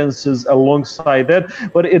expenses alongside that.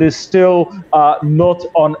 But it is still not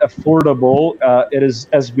unaffordable. It is,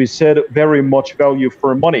 as we said, very much value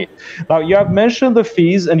for money. Now, you have mentioned the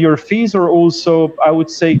fees, and your fees are also, I would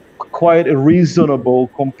say, quite reasonable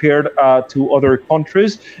compared to other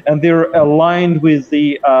countries, and they're aligned with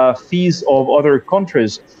the fees of other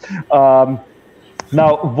countries.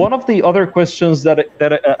 Now, one of the other questions that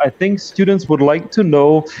I think students would like to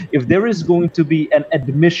know, if there is going to be an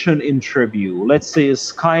admission interview, let's say a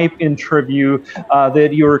Skype interview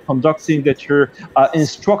that you're conducting, that your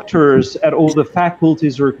instructors at all the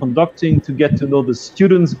faculties are conducting to get to know the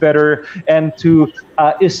students better and to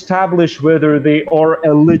establish whether they are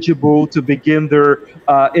eligible to begin their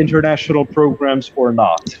international programs or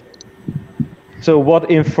not. So what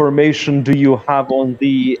information do you have on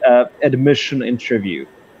the admission interview?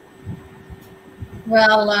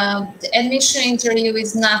 Well, the admission interview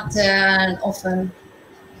is not often,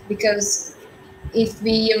 because if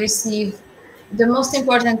we receive, the most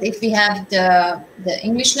important, if we have the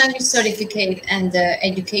English language certificate and the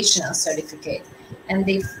educational certificate, and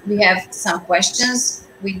if we have some questions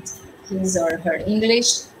with his or her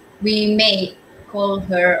English, we may call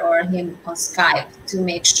her or him on Skype to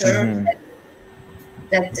make sure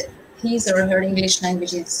that his or her English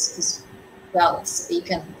language is well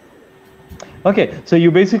spoken. Okay, so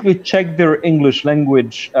you basically check their English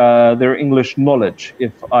language, their English knowledge,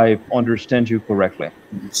 if I understand you correctly.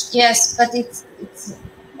 Yes, but it's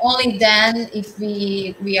only then if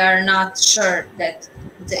we are not sure that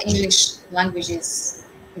the English language is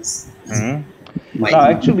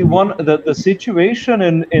actually, the situation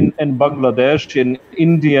in Bangladesh, in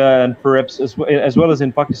India, and perhaps as well as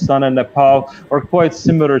in Pakistan and Nepal are quite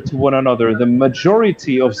similar to one another. The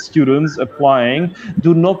majority of students applying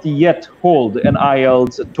do not yet hold an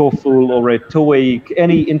IELTS, a TOEFL, or a TOEIC,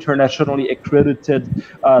 any internationally accredited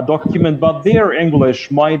document, but their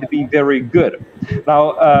English might be very good.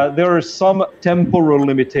 Now, there are some temporal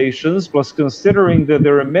limitations, plus considering that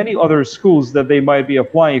there are many other schools that they might be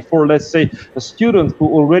applying for. Let's say a student who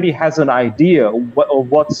already has an idea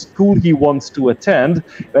of what school he wants to attend,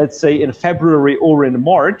 let's say in February or in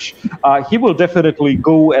March, he will definitely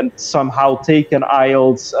go and somehow take an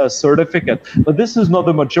IELTS certificate. But this is not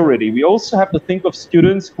the majority. We also have to think of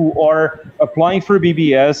students who are applying for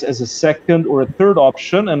BBS as a second or a third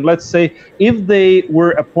option. And let's say if they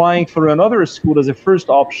were applying for another school as a first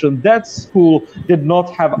option, that school did not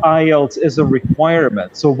have IELTS as a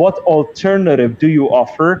requirement. So what alternative do you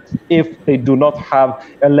offer if they do not have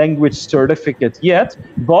a language certificate yet,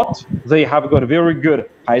 but they have got very good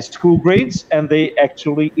high school grades, and they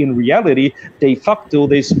actually, in reality, de facto,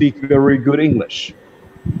 they speak very good English?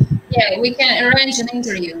 Yeah, we can arrange an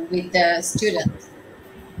interview with the student.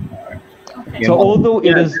 So although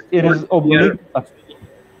it is oblique.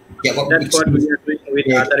 That's what we are doing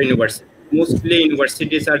with other universities. Mostly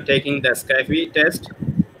universities are taking the Skype test,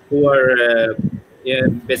 who are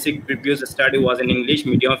basic previous study was in English,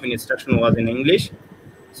 medium of instruction was in English.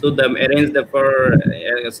 So they arrange for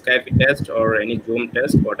a Skype test or any Zoom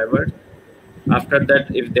test, whatever. After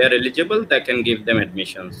that, if they are eligible, they can give them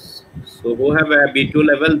admissions. So who have a B2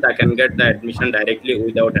 level, they can get the admission directly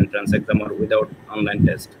without entrance exam or without online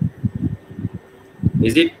test.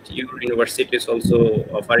 Is it your university is also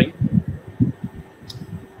offering?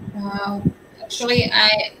 Actually,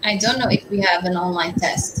 I don't know if we have an online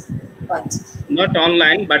test, but not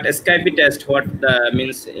online, but a Skype test. What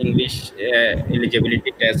means English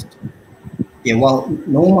eligibility test? Yeah, well,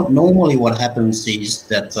 normally what happens is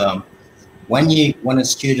that when a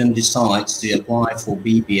student decides to apply for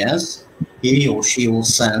BBS, he or she will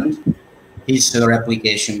send his or her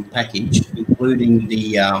application package, including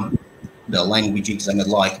the language exam,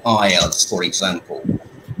 like IELTS, for example.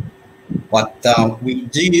 But we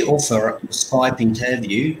do offer a Skype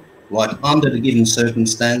interview, like under the given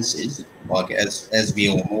circumstances, like as we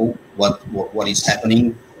all know what is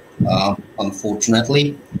happening,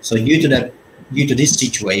 unfortunately. So due to this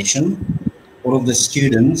situation, all of the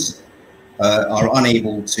students are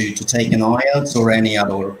unable to take an IELTS or any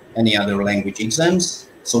other language exams.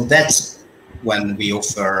 So that's when we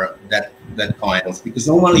offer that kind of, because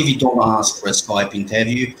normally we don't ask for a Skype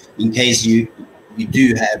interview in case you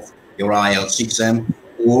do have your IELTS exam,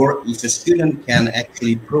 or if a student can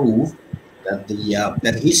actually prove that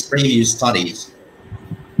that his previous studies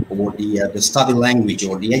or the study language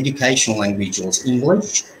or the educational language was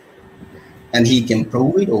English, and he can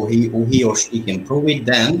prove it, or he or she can prove it,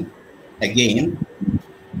 then again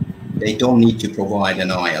they don't need to provide an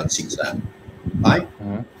IELTS exam, right?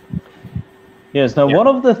 Yes. Now, one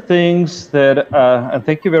of the things that, and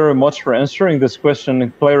thank you very much for answering this question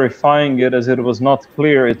and clarifying it, as it was not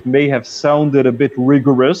clear. It may have sounded a bit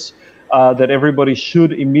rigorous, that everybody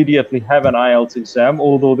should immediately have an IELTS exam,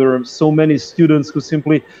 although there are so many students who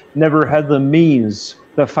simply never had the means,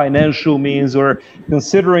 the financial means, or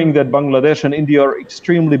considering that Bangladesh and India are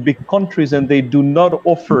extremely big countries and they do not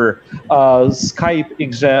offer Skype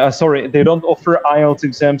exam, they don't offer IELTS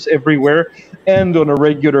exams everywhere. end on a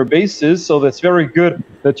regular basis. So that's very good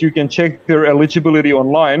that you can check their eligibility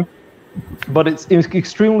online. But it's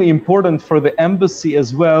extremely important for the embassy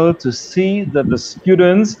as well to see that the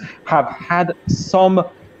students have had some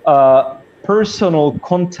personal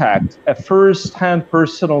contact, a first-hand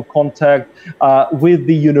personal contact with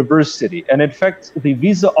the university. And in fact, the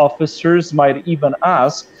visa officers might even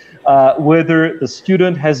ask whether the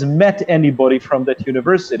student has met anybody from that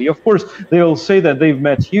university. Of course, they'll say that they've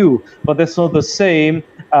met you, but that's not the same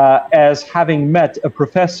as having met a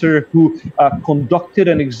professor who conducted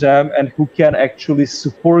an exam and who can actually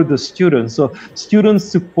support the students. So student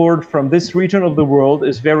support from this region of the world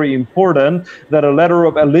is very important, that a letter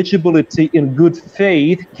of eligibility in good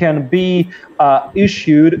faith can be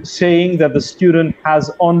issued saying that the student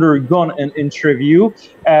has undergone an interview,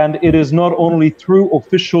 and it is not only through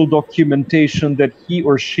official documentation that he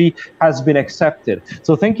or she has been accepted.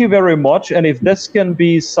 So thank you very much. And if this can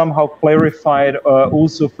be somehow clarified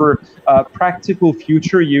also for practical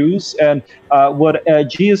future use, and what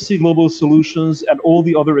GSC Global Solutions and all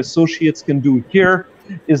the other associates can do here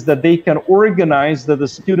is that they can organize that the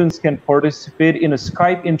students can participate in a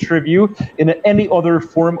Skype interview, in any other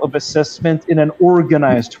form of assessment in an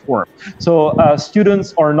organized form. So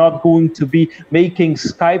students are not going to be making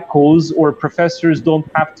Skype calls, or professors don't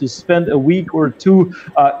have to spend a week or two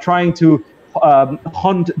trying to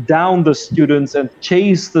hunt down the students and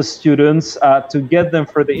chase the students to get them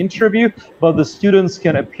for the interview, but the students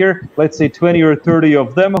can appear, let's say 20 or 30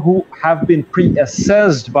 of them who have been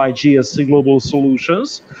pre-assessed by GSC Global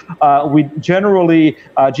Solutions. We generally,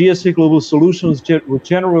 GSC Global Solutions would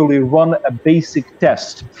generally run a basic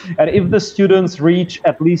test. And if the students reach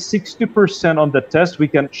at least 60% on the test, we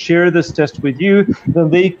can share this test with you, then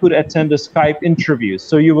they could attend a Skype interview.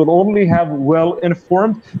 So you will only have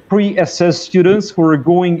well-informed, pre-assessed students who are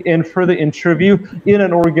going in for the interview in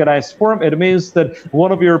an organized form. It means that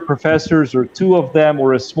one of your professors or two of them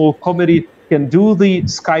or a small committee can do the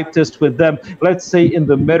Skype test with them, let's say in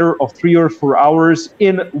the matter of 3 or 4 hours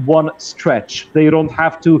in one stretch. They don't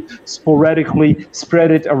have to sporadically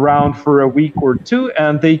spread it around for a week or two,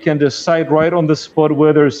 and they can decide right on the spot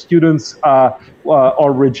whether students are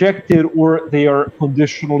rejected or they are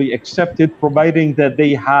conditionally accepted, providing that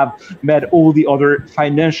they have met all the other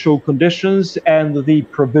financial conditions and the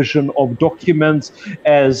provision of documents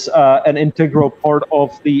as an integral part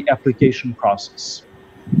of the application process.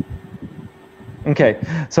 Okay,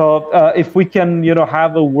 so if we can,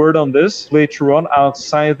 have a word on this later on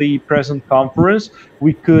outside the present conference,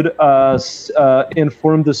 we could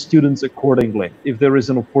inform the students accordingly if there is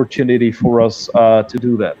an opportunity for us to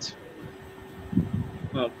do that.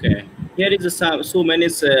 Okay. Here is so many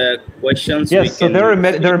questions. Yes, so there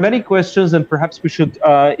are many questions, and perhaps we should,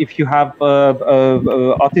 if you have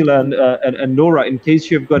Attila and Nora, in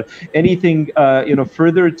case you've got anything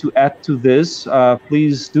further to add to this,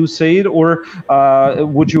 please do say it. Or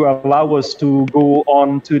would you allow us to go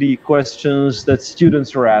on to the questions that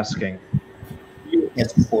students are asking?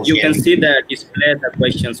 Yes, of course. You can see the display the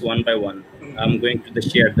questions one by one. I'm going to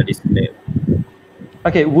share the display.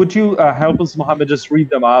 Okay, would you help us, Mohammed, just read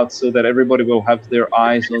them out so that everybody will have their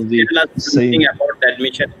eyes on the same. About the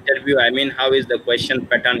admission interview, I mean, how is the question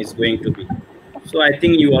pattern is going to be? So I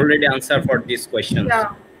think you already answered for these questions.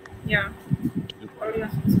 Yeah. Already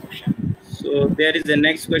answered this question. So there is the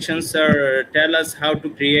next question, sir. Tell us how to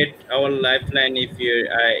create our lifeline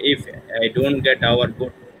if I don't get our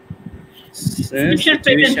good situation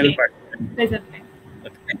presently.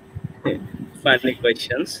 Okay. Funny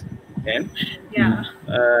questions. Okay. Yeah.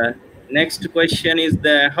 Next question is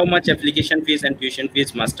how much application fees and tuition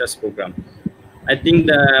fees master's program? I think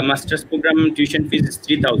the master's program tuition fees is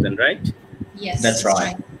 3,000, right? Yes, that's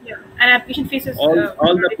right. Yeah, and application fees is all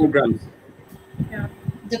the programs. Yeah.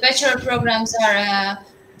 The bachelor programs are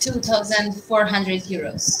 2,400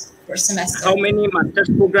 euros per semester. How many master's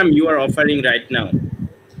program you are offering right now?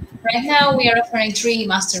 Right now, we are offering 3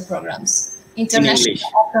 master programs: International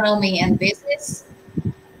Economy and Business,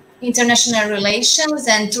 International Relations,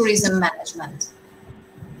 and Tourism Management.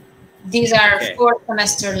 These are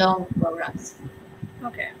 4-semester-long programs.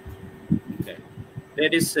 Okay. Okay.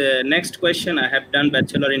 There is next question. I have done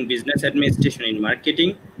Bachelor in Business Administration in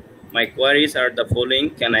Marketing. My queries are the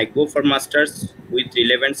following. Can I go for Masters with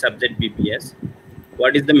relevant subject BPS?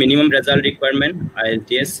 What is the minimum result requirement?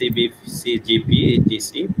 IELTS, CBC, GP,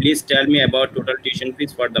 etc. Please tell me about total tuition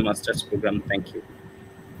fees for the Masters program. Thank you.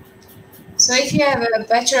 So if you have a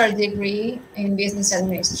bachelor degree in business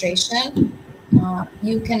administration,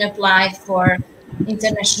 you can apply for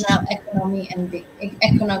international economy and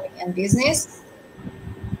business,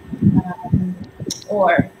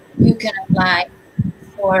 or you can apply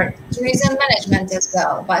for tourism management as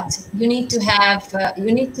well, but you need to have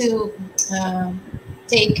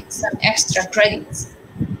take some extra credits.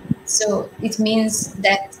 So it means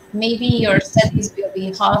that maybe your studies will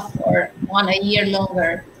be half or a year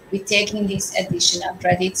longer with taking these additional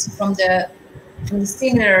credits from the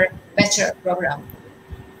similar bachelor program.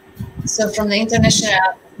 So from the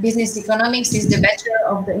international business economics is the bachelor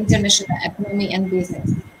of the international economy and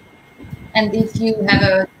business. And if you have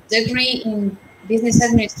a degree in business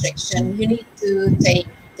administration, you need to take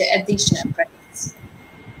the additional credits.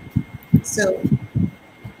 So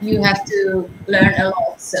you have to learn a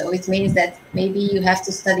lot. So it means that maybe you have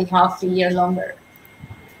to study half a year longer.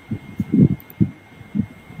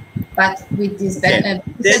 But with this business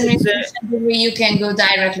administration degree, you can go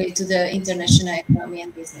directly to the international economy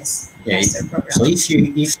and business master program. So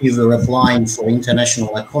if you were applying for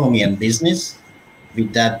international economy and business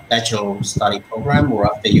with that bachelor study program, or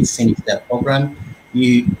after you finish that program,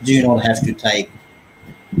 you do not have to take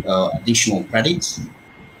additional credits,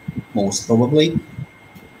 most probably.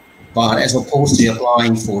 But as opposed to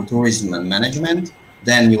applying for tourism and management,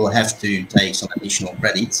 then you will have to take some additional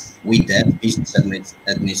credits with that business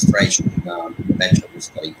administration bachelor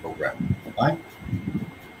study program. Okay.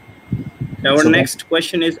 Our next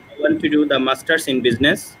question is, I want to do the master's in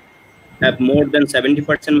business, have more than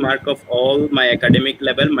 70% mark of all my academic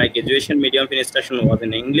level. My graduation medium of instruction was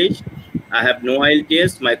in English. I have no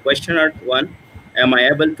IELTS. My question are one, am I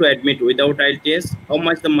able to admit without IELTS? How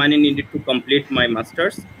much the money needed to complete my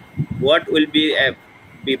master's? What will be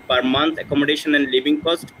per month accommodation and living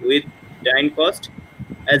cost with dine cost?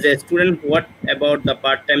 As a student, what about the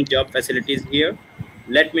part-time job facilities here?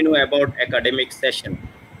 Let me know about academic session.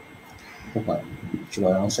 Okay, should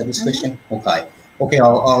I answer this question? Okay,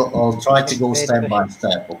 I'll try to go step by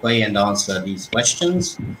step, okay, and answer these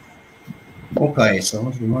questions. Okay, so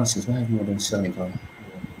what the masters have more than 75.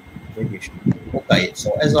 Okay,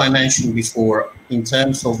 so as I mentioned before, in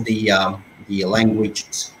terms of the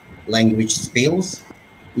language skills,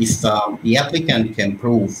 if the applicant can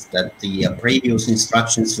prove that the previous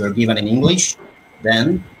instructions were given in English,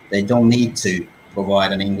 then they don't need to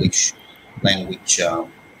provide an English language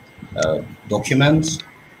document.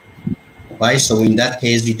 Okay, so in that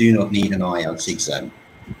case, we do not need an IELTS exam.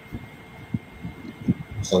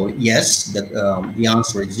 So yes, the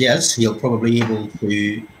answer is yes. He'll probably be able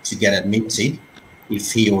to get admitted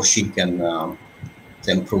if he or she can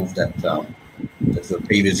then prove that that the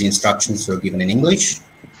previous instructions were given in English.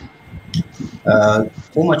 How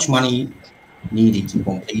much money needed to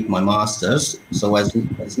complete my master's? So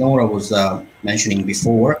as Nora was mentioning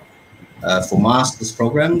before, for master's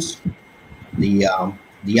programs,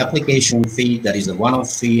 the application fee, that is a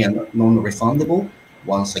one-off fee and non-refundable,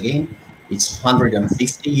 once again, it's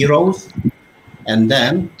 150 euros. And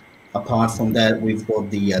then apart from that, we've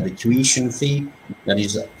got the tuition fee, that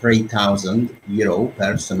is 3,000 euro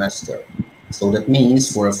per semester. So that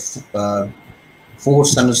means for a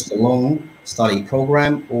 4-semester long study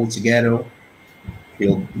program altogether,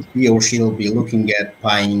 he or she'll be looking at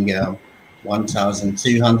paying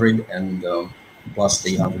 1,200 and plus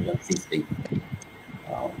the 150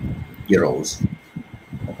 euros.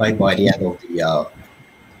 Okay, by the end of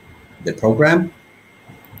the program.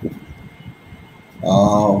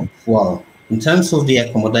 Well, in terms of the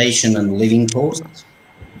accommodation and living costs,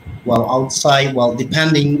 well, outside, well,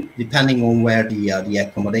 depending on where the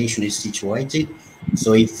accommodation is situated.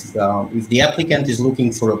 So if the applicant is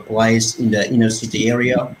looking for a place in the inner city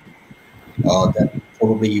area, that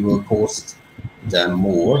probably will cost them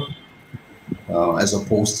more, as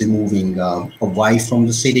opposed to moving away from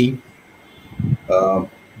the city. But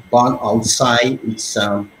outside, it's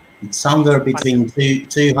somewhere between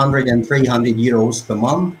 200 and 300 euros per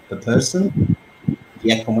month per person,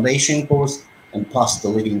 the accommodation cost and plus the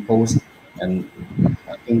living cost. And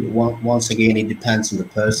I think once again, it depends on the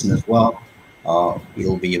person as well.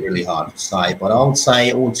 It'll be really hard to say, but I would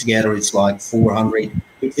say altogether it's like 400,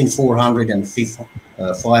 between 400 and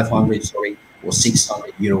 500, sorry, or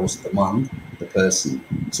 600 euros per month per person.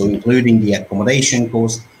 So including the accommodation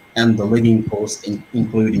cost and the living cost,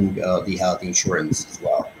 including the health insurance as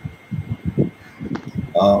well.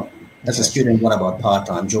 As a student, what about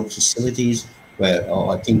part-time job facilities? Well,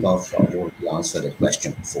 I think I've already answered the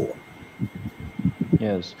question before.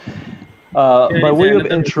 Yes. By way of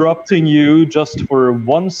interrupting you just for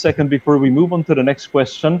 1 second before we move on to the next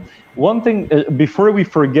question, one thing before we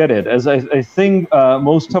forget it, as I think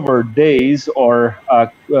most of our days are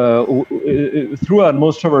throughout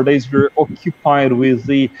most of our days we're occupied with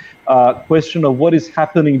the question of what is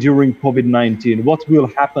happening during COVID-19, what will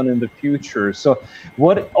happen in the future. So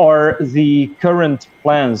what are the current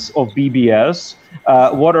plans of BBS?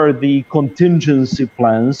 What are the contingency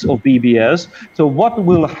plans of BBS? So what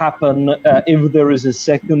will happen if there is a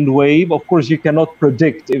second wave? Of course, you cannot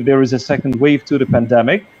predict if there is a second wave to the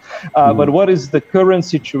pandemic. But what is the current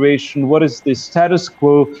situation? What is the status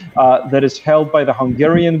quo that is held by the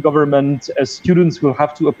Hungarian government? As students will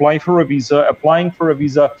have to apply for a visa. Applying for a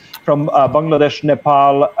visa from Bangladesh,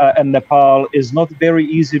 Nepal, and Nepal is not very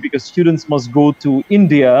easy because students must go to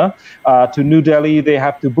India, to New Delhi. They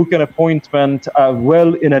have to book an appointment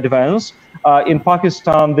well in advance. In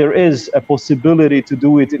Pakistan, there is a possibility to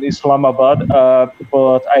do it in Islamabad,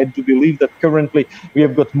 but I do believe that currently we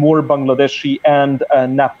have got more Bangladeshi and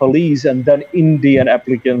Nepalese and then Indian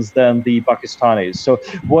applicants than the Pakistanis. So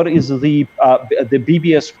what is the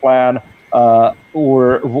BBS plan,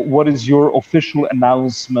 or what is your official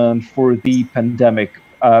announcement for the pandemic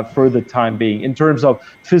for the time being in terms of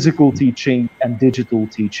physical teaching and digital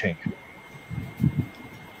teaching?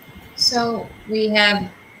 So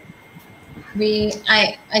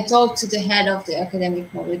I talked to the head of the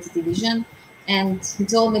academic mobility division, and he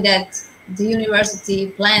told me that the university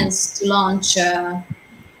plans to launch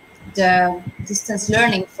the distance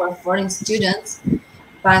learning for foreign students,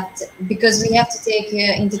 but because we have to take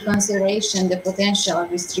into consideration the potential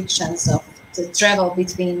restrictions of the travel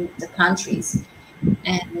between the countries,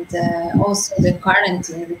 and also the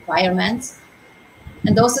quarantine requirements,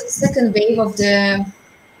 and also the second wave of the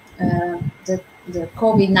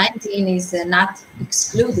COVID-19 is not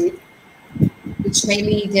excluded, which may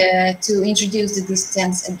lead to introduce the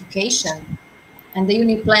distance education. And the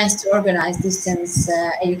uni plans to organize distance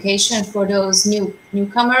education for those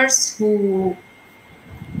newcomers who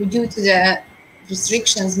due to the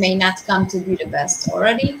restrictions may not come to Budapest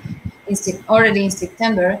already in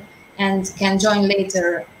September and can join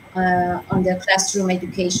later on the classroom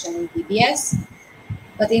education in BBS.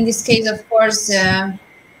 But in this case, of course,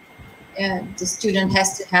 the student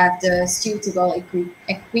has to have the suitable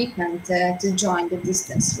equipment to join the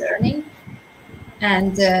distance learning.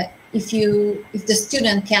 And if the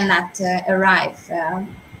student cannot arrive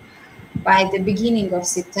by the beginning of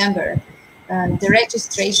September, the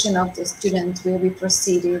registration of the student will be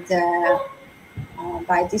proceeded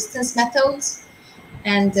by distance methods.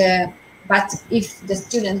 And but if the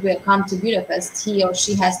student will come to Budapest, he or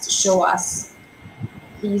she has to show us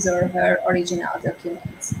his or her original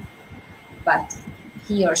documents, but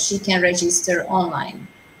he or she can register online.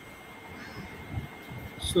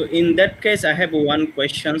 So in that case, I have one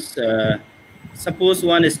question. Suppose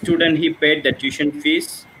one student, he paid the tuition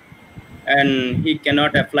fees and he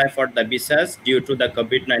cannot apply for the visas due to the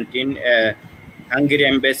COVID-19. Hungary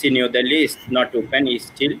embassy New Delhi is not open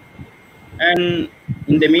still. And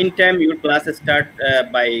in the meantime, your classes start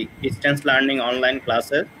by distance learning online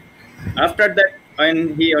classes. After that,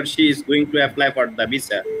 when he or she is going to apply for the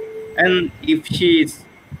visa, and if she is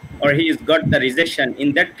or he has got the rejection,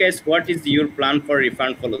 in that case, what is your plan for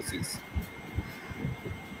refund policies?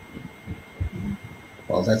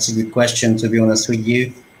 Well, that's a good question, to be honest with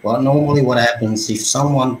you. Well, normally what happens if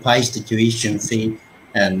someone pays the tuition fee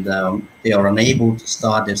and they are unable to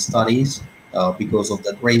start their studies because of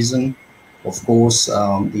that reason, of course,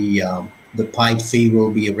 the paid fee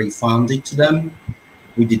will be refunded to them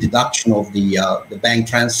with the deduction of the bank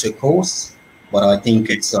transfer costs. But I think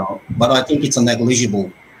it's a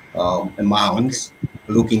negligible amount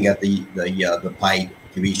looking at the paid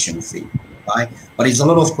tuition fee, right? But it's a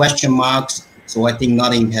lot of question marks. So I think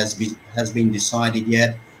nothing has been decided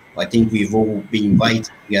yet. I think we've all been waiting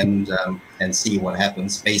and see what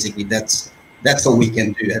happens. Basically, that's all we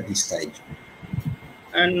can do at this stage.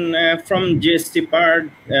 And from GST part,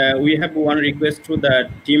 we have one request to the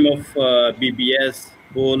team of BBS,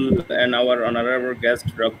 Bull, and our honorable guest,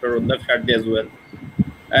 Dr. Uddhav Shardi as well.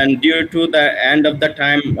 And due to the end of the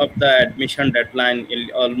time of the admission deadline,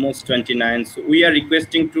 almost 29, so we are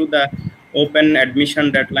requesting to the open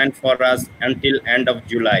admission deadline for us until end of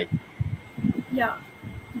July. Yeah,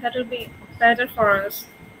 that will be better for us.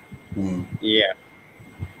 Yeah.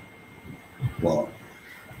 Well,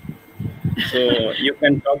 so you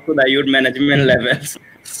can talk to the youth management levels.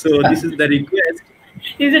 So this is the request.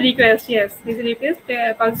 This is a request, yes. This is a request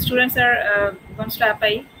because students are going to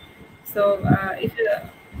apply. So if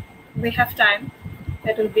they have time,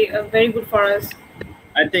 that will be very good for us.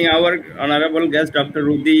 I think our honorable guest, Dr.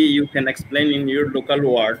 Rudi, you can explain in your local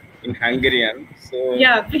word in Hungarian. So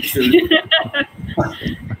yeah, please.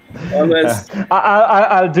 Always.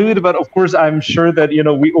 I'll do it, but of course, I'm sure that, you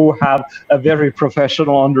know, we all have a very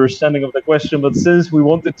professional understanding of the question. But since we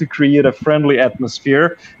wanted to create a friendly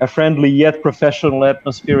atmosphere, a friendly yet professional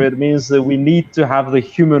atmosphere, it means that we need to have the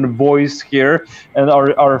human voice here. And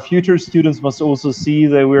our future students must also see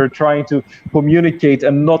that we're trying to communicate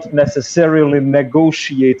and not necessarily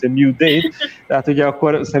negotiate a new date. Tehát ugye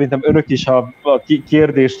akkor szerintem önök is a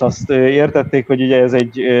kérdést azt értették, hogy ugye ez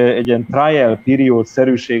egy ilyen trial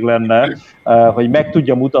period-szerűség lenne, hogy meg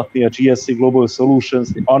tudja mutatni a GSC Global Solutions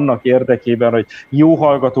annak érdekében, hogy jó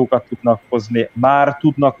hallgatókat tudnak hozni, már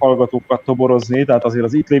tudnak hallgatókat toborozni, tehát azért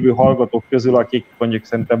az itt lévő hallgatók közül, akik mondjuk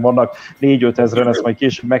szerintem vannak 4-5 ezeren, ezt majd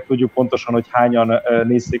később megtudjuk pontosan, hogy hányan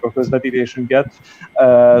nézték a közvetítésünket.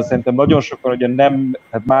 Szerintem nagyon sokan ugye nem,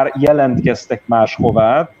 hát már jelentkeztek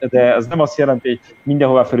máshová, de ez nem azt jelenti, hogy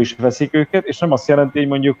mindenhová fel is veszik őket, és nem azt jelenti, hogy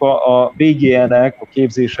mondjuk a BGN-ek, a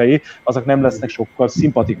képzései, azok nem lesznek sokkal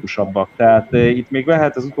szimpatikusabbak. Tehát itt még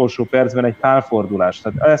lehet az utolsó percben egy pálfordulás.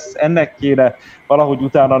 Tehát ennek kéne valahogy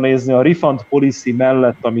utána nézni a refund policy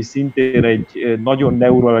mellett, ami szintén egy nagyon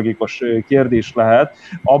neurologikus kérdés lehet,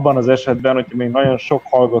 abban az esetben, hogyha még nagyon sok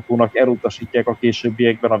hallgatónak elutasítják a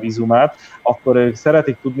későbbiekben a vízumát, akkor ők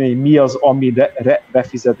szeretik tudni, hogy mi az, amire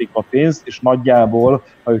befizetik a pénzt, és nagyjából,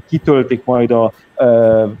 ha ők kitöltik majd a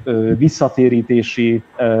visszatérítési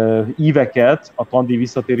íveket, a tandíj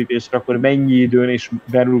visszatérítésre, akkor mennyi időn és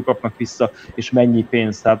belül kapnak vissza, és mennyi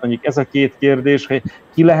pénzt. Tehát mondjuk ez a két kérdés, hogy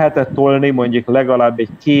ki lehetett tolni mondjuk legalább egy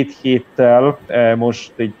 2 héttel,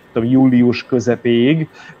 most egy július közepéig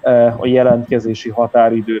a jelentkezési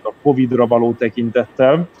határidőt a Covid-ra való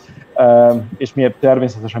tekintettel, és mi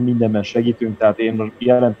természetesen mindenben segítünk, tehát én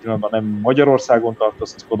jelen pillanatban nem Magyarországon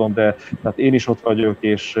tartózkodom, de tehát én is ott vagyok,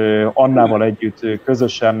 és Annával együtt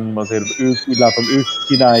közösen azért ők, úgy látom, ők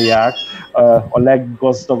kínálják a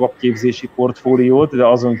leggazdagabb képzési portfóliót, de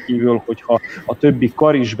azon kívül, hogyha a többi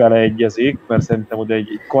kar is beleegyezik, mert szerintem oda egy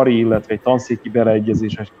kari, illetve egy tanszéki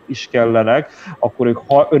beleegyezés is kellenek, akkor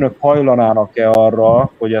önök hajlanának-e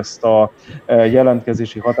arra, hogy ezt a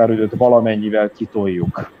jelentkezési határidőt valamennyivel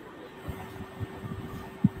kitoljuk?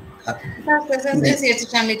 Ezért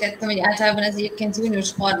is említettem, hogy általában ez egyébként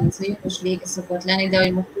június 30 vagy június vége szokott lenni, de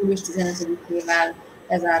hogy most július 15-ével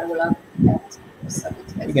lezárólag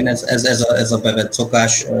hosszabbítva. Igen, ez a bevett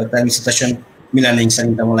szokás. Természetesen mi lennénk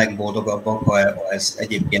szerintem a legboldogabbak, ha ez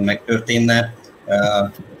egyébként megtörténne,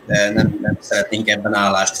 de nem szeretnénk ebben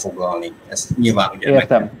állást foglalni. Ezt nyilván ugye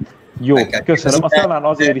értem. Jó, köszönöm. Azt talán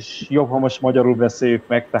azért is jobb, ha most magyarul beszéljük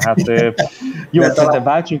meg, tehát jó, szerintem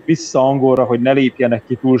váltsunk vissza angolra, hogy ne lépjenek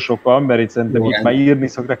ki túl sokan, mert itt szerintem itt már írni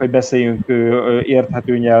szokták, hogy beszéljünk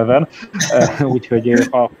érthető nyelven, úgyhogy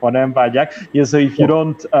ha nem vágyják. Yeah, so if you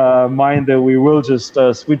don't mind, we will just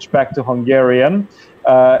switch back to Hungarian.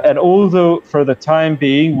 And although for the time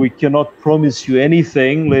being we cannot promise you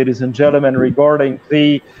anything, ladies and gentlemen, regarding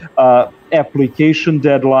the application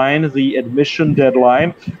deadline, the admission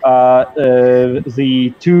deadline,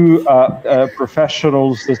 the two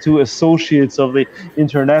professionals, the two associates of the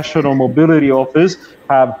International Mobility Office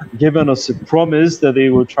have given us a promise that they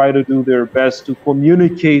will try to do their best to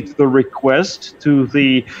communicate the request to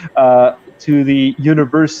the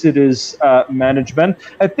university's management.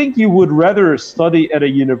 I think you would rather study at a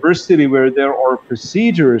university where there are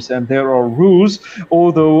procedures and there are rules,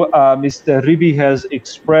 although Mr. Ribi has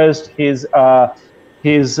expressed his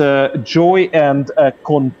joy and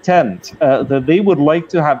content that they would like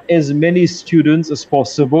to have as many students as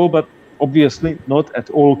possible, but obviously not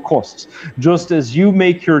at all costs. Just as you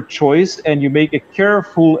make your choice and you make a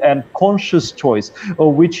careful and conscious choice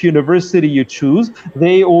of which university you choose,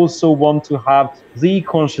 they also want to have the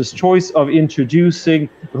conscious choice of introducing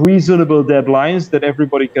reasonable deadlines that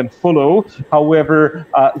everybody can follow. However,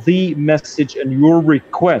 the message and your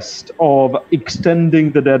request of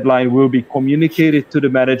extending the deadline will be communicated to the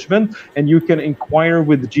management, and you can inquire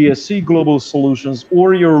with GSC Global Solutions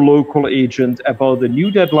or your local agent about the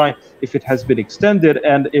new deadline if it has been extended,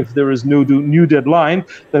 and if there is no new deadline,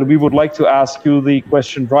 then we would like to ask you the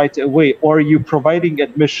question right away: are you providing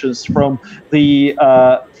admissions for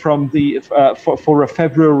a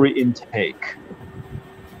February intake?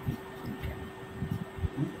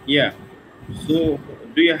 Yeah. So,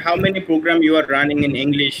 how many programs you are running in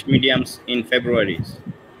English mediums in February?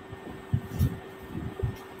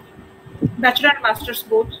 Bachelor and master's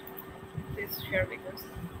both. This year because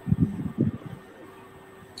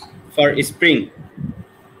for spring.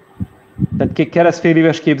 Tehát keresztfél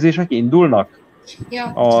éves képzések indulnak? Ja.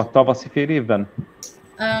 A tavaszi fél évben?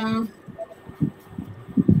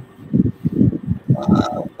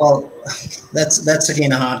 Well, that's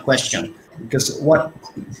again a hard question, because what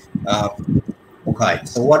Okay,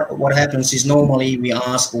 so what happens is normally we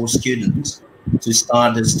ask all students to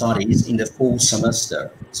start their studies in the fall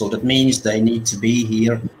semester. So that means they need to be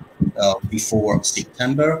here before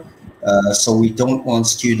September. So we don't want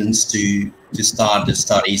students to start the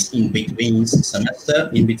studies in between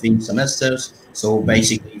semesters. So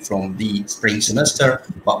basically from the spring semester,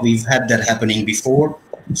 but we've had that happening before.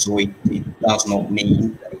 So it does not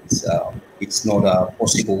mean that it's not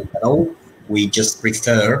possible at all. We just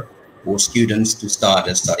prefer for students to start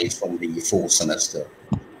their studies from the fall semester.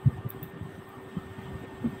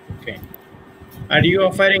 Okay. Are you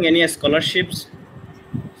offering any scholarships?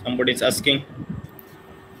 Somebody's asking.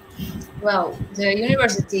 Well, the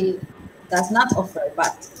university does not offer,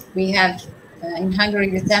 but we have in Hungary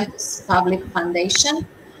the Tempus Public Foundation,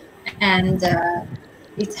 and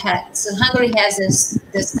Hungary has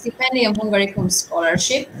the Stipendium Hungaricum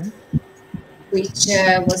scholarship, which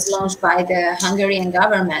was launched by the Hungarian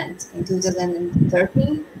government in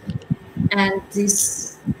 2013, and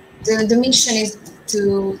the mission is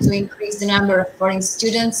to increase the number of foreign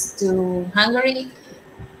students to Hungary,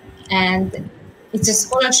 and it's a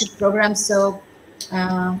scholarship program. So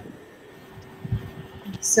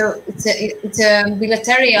it's a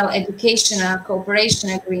bilateral educational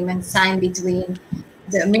cooperation agreement signed between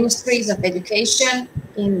the ministries of education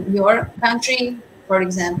in your country, for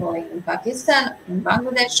example, in Pakistan, in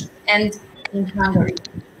Bangladesh, and in Hungary.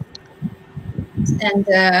 And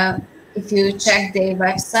if you check the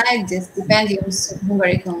website, the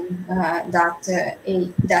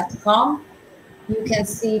stipendiumshungaricum.com, you can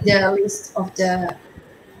see the list of the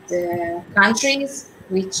countries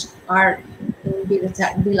which are in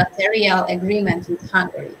bilateral agreement with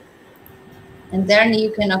Hungary. And then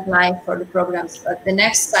you can apply for the programs. But the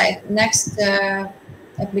next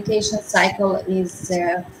application cycle is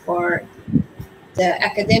for the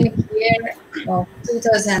academic year of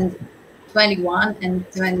 2021 and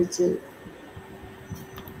 22.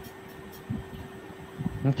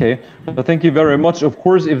 Okay, well, thank you very much. Of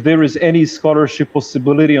course, if there is any scholarship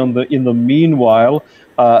possibility in the meanwhile,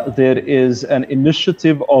 there is an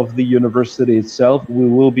initiative of the university itself. We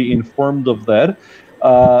will be informed of that.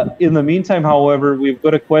 In the meantime, however, we've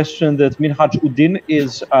got a question that Minhaj Uddin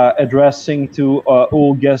is addressing to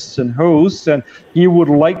all guests and hosts, and he would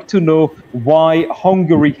like to know why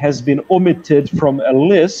Hungary has been omitted from a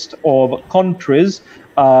list of countries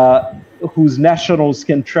whose nationals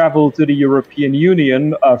can travel to the European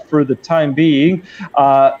Union for the time being.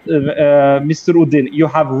 Mr. Uddin, you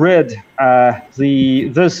have read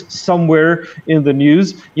this somewhere in the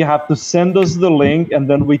news. You have to send us the link, and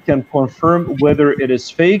then we can confirm whether it is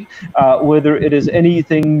fake, whether it is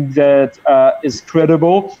anything that is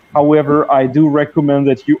credible. However, I do recommend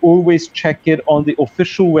that you always check it on the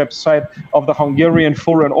official website of the Hungarian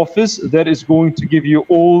Foreign Office. That is going to give you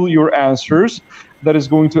all your answers. That is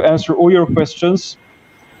going to answer all your questions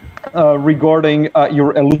regarding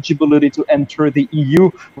your eligibility to enter the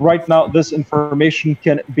EU. Right now, this information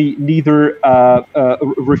can be neither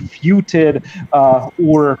refuted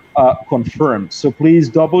or confirmed. So please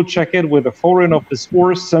double check it with the Foreign Office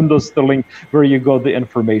or send us the link where you got the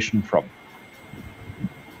information from.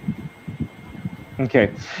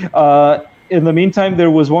 Okay. In the meantime,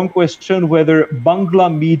 there was one question whether Bangla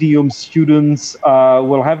medium students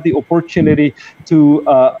will have the opportunity to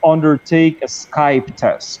undertake a Skype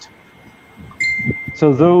test.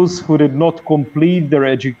 So those who did not complete their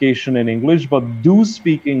education in English but do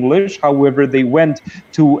speak English, however, they went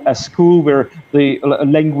to a school where the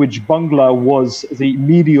language Bangla was the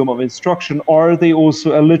medium of instruction, are they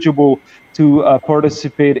also eligible to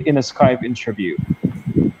participate in a Skype interview?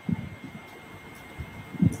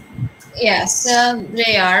 Yes,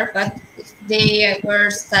 they are, but if they were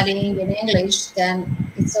studying in English, then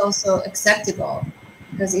it's also acceptable,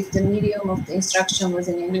 because if the medium of the instruction was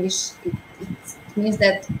in English, it means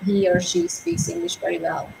that he or she speaks English very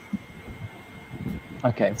well.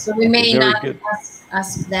 Okay. So we may not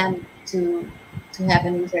ask them to have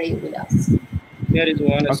an interview with us. There is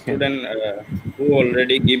one student who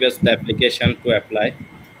already gave us the application to apply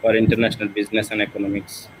for international business and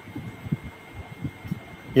economics.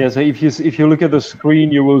 Yeah, so if you look at the screen,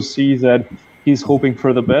 you will see that he's hoping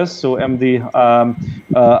for the best. So MD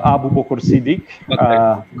Abu Bakr Siddiq,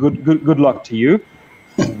 good luck to you.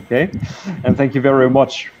 Okay, and thank you very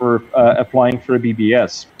much for applying for a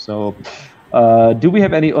BBS. So do we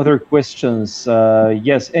have any other questions?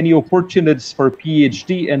 Yes, any opportunities for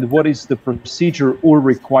PhD, and what is the procedure or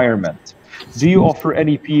requirement? Do you offer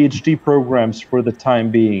any PhD programs for the time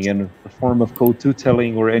being in the form of code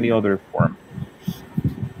tutoring or any other form?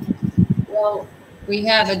 Well, we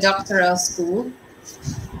have a doctoral school.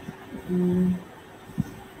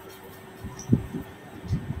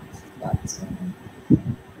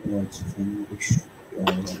 What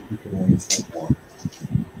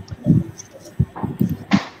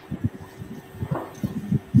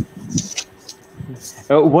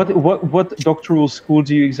doctoral school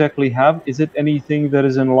do you exactly have? Is it anything that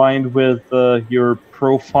is in line with your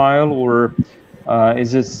profile, or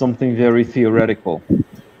is it something very theoretical?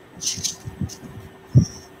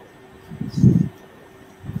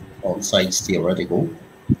 On sites theoretical.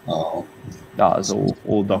 So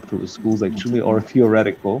all doctoral schools actually are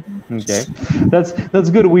theoretical. Okay, that's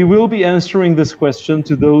good. We will be answering this question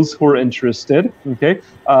to those who are interested. Okay,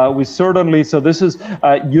 we certainly. So this is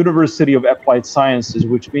University of Applied Sciences,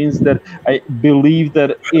 which means that I believe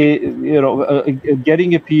that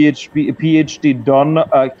getting a PhD done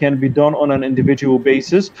can be done on an individual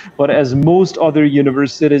basis. But as most other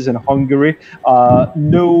universities in Hungary,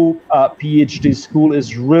 no PhD school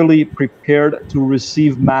is really prepared to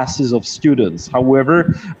receive masses of students.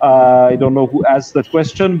 However, I don't know who asked that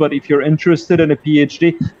question, but if you're interested in a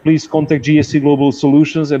PhD, please contact GSC Global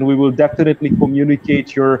Solutions, and we will definitely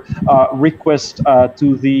communicate your request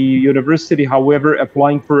to the university. However,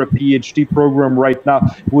 applying for a PhD program right now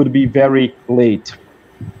would be very late.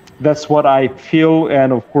 That's what I feel,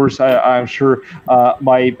 and of course, I'm sure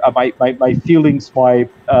my feelings, my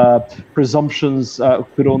presumptions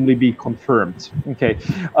could only be confirmed. Okay.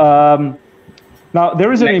 Now,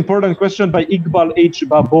 there is an important question by Iqbal H.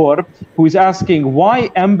 Babor, who is asking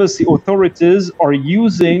why embassy authorities are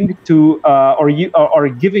using are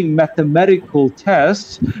giving mathematical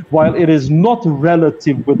tests while it is not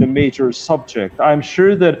relative with the major subject. I'm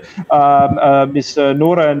sure that Ms.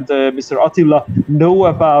 Nora and Mr. Attila know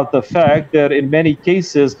about the fact that in many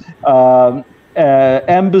cases,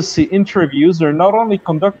 embassy interviews are not only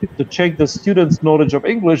conducted to check the students' knowledge of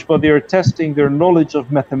English, but they are testing their knowledge of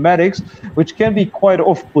mathematics, which can be quite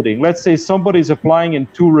off-putting. Let's say somebody is applying in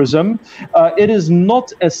tourism. It is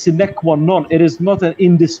not a sine qua non. It is not an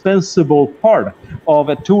indispensable part of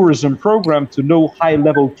a tourism program to know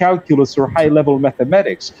high-level calculus or high-level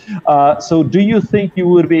mathematics. So do you think you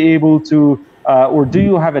would be able to or do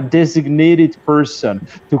you have a designated person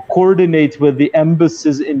to coordinate with the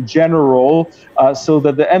embassies in general so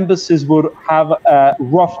that the embassies would have a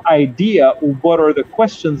rough idea of what are the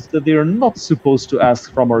questions that they are not supposed to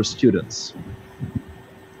ask from our students?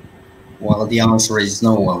 Well, the answer is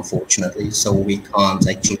no, unfortunately. So we can't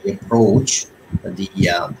actually approach the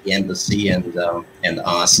embassy and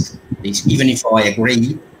ask this. Even if I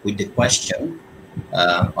agree with the question,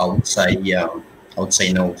 I would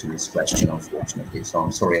say no to this question, unfortunately. So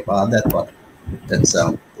I'm sorry about that, but that's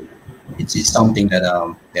it's something that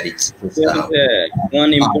it's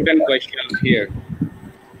one important question here.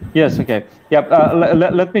 Yes. Okay. Yeah.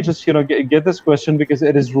 Let me just get this question because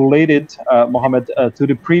it is related, Mohammed, to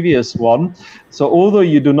the previous one. So although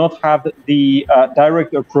you do not have the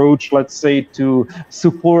direct approach, let's say, to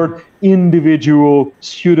support individual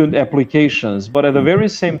student applications, but at the very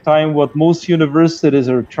same time, what most universities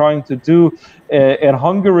are trying to do in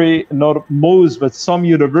Hungary, not most, but some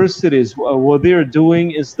universities, what they're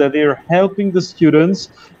doing is that they're helping the students,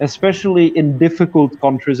 especially in difficult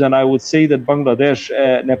countries. And I would say that Bangladesh,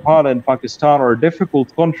 Nepal, and Pakistan are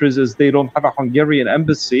difficult countries as they don't have a Hungarian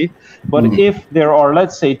embassy. But if there are,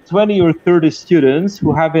 let's say, 20 or 30 students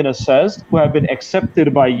who have been assessed, who have been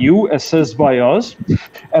accepted by you, assessed by us,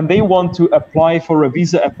 and they want to apply for a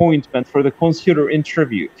visa appointment for the consular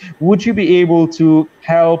interview, would you be able to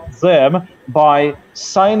help them by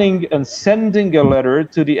signing and sending a letter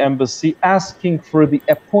to the embassy asking for the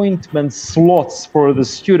appointment slots for the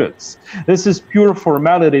students? This is pure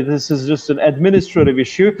formality. This is just an administrative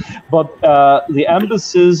issue, but the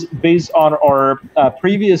embassies, based on our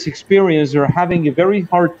previous experience, are having a very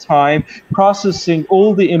hard time processing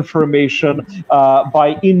all the information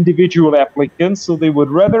by individual applicants. So they would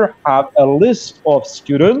rather have a list of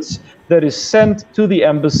students that is sent to the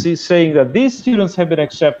embassy saying that these students have been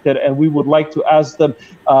accepted and we would like to ask them,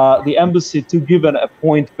 the embassy, to give an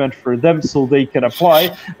appointment for them so they can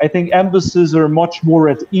apply. I think embassies are much more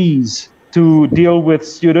at ease to deal with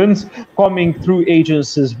students coming through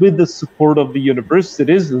agencies with the support of the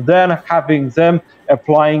universities than having them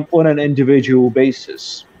applying on an individual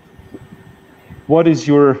basis. What is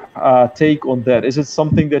your take on that? Is it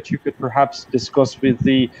something that you could perhaps discuss with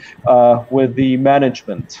the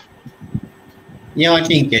management? Yeah, I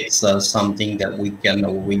think it's something that we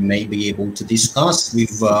may be able to discuss.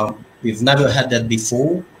 We've never had that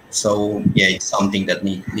before, so yeah, it's something that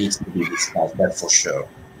needs to be discussed. That's for sure.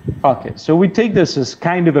 Okay, so we take this as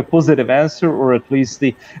kind of a positive answer, or at least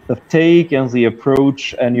the take and the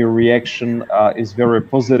approach and your reaction is very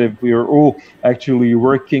positive. We are all actually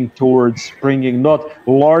working towards bringing not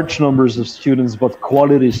large numbers of students, but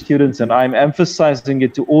quality students. And I'm emphasizing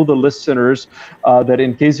it to all the listeners that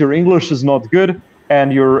in case your English is not good,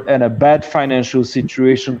 and you're in a bad financial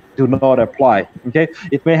situation, do not apply. Okay,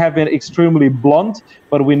 it may have been extremely blunt,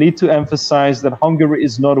 but we need to emphasize that Hungary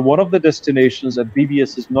is not one of the destinations, and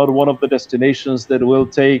BBS is not one of the destinations that will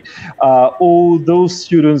take all those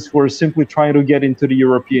students who are simply trying to get into the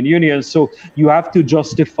European Union. So you have to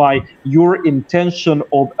justify your intention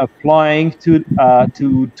of applying to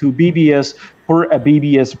BBS for a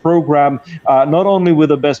BBS program, not only with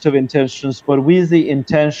the best of intentions, but with the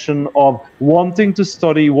intention of wanting to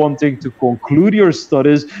study, wanting to conclude your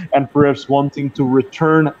studies, and perhaps wanting to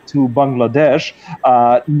return to Bangladesh,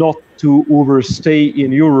 not to overstay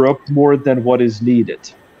in Europe more than what is needed.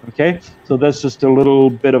 Okay, so that's just a little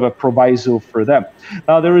bit of a proviso for them.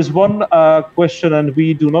 Now, there is one question, and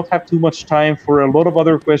we do not have too much time for a lot of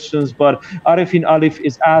other questions, but Arifin Alif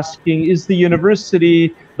is asking, does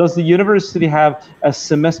the university have a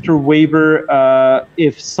semester waiver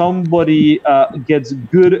if somebody gets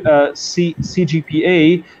good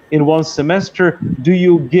CGPA in one semester? Do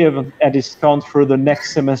you give a discount for the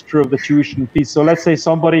next semester of the tuition fee? So let's say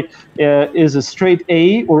somebody is a straight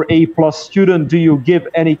A or A+ student. Do you give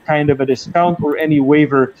any kind of a discount or any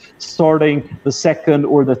waiver starting the second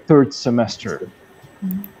or the third semester?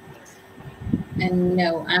 And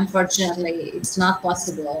no, unfortunately, it's not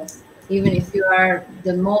possible. Even if you are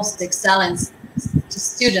the most excellent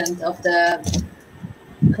student of the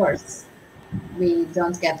course, we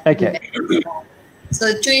don't get. Okay.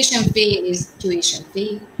 So tuition fee is tuition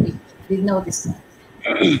fee with no discount.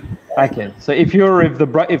 Okay, so even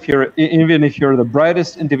if you're the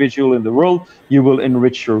brightest individual in the world, you will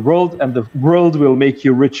enrich your world, and the world will make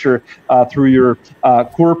you richer through your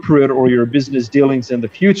corporate or your business dealings in the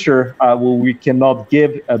future. Well, we cannot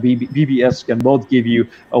give BBS cannot give you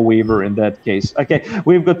a waiver in that case. Okay,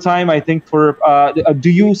 we've got time, I think, for. Do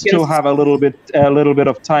you still have a little bit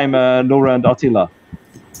of time, Nora and Attila?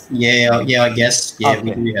 Yeah, I guess. Yeah, okay.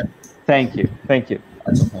 we do, yeah. Thank you.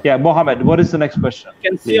 Yeah, Mohammed, what is the next question? You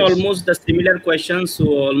can see almost the similar questions, so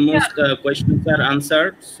almost the questions are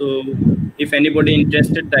answered. So if anybody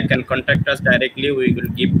interested, they can contact us directly. We will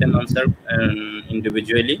give them answer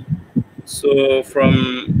individually. So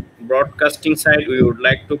from broadcasting side, we would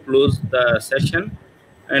like to close the session,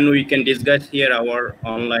 and we can discuss here our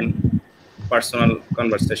online personal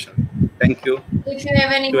conversation. Thank you. If you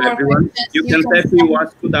have any to more everyone. questions, You can say we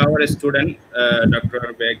watch to our student,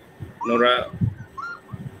 Dr. Beg, Nora,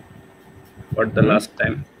 for the last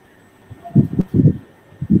time.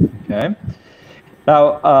 Okay.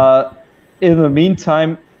 Now, in the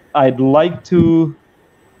meantime, I'd like to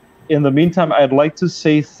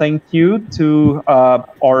say thank you to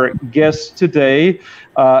our guests today,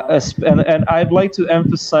 and I'd like to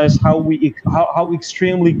emphasize how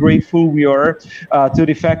extremely grateful we are to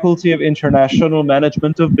the Faculty of International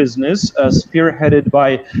Management of Business, spearheaded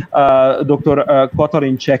by Dr.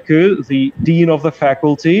 Katalin Csekő, the Dean of the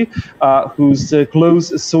Faculty, whose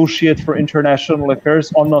close associate for international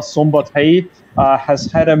affairs, Anna Szombathelyi, has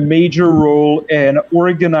had a major role in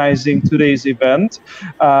organizing today's event.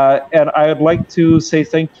 And I'd like to say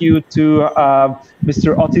thank you to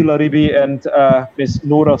Mr. Attila Ribi and Ms.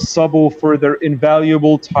 Nóra Szabó for their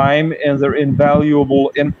invaluable time and their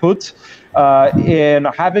invaluable input in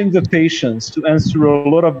having the patience to answer a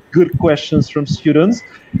lot of good questions from students.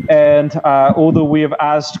 And although we have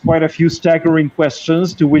asked quite a few staggering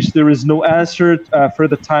questions to which there is no answer for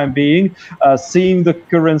the time being, seeing the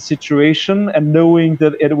current situation and knowing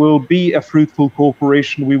that it will be a fruitful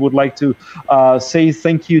cooperation, we would like to say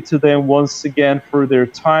thank you to them once again for their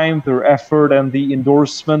time, their effort, and the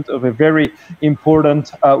endorsement of a very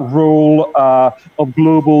important role of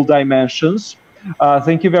global dimensions.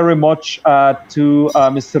 Thank you very much to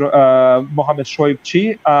Mr. Mohamed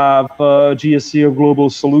Shoaibchi of GSC Global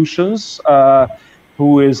Solutions,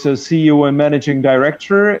 who is a CEO and Managing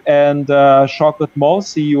Director, and Shaukat Mal,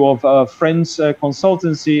 CEO of Friends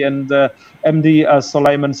Consultancy, and MD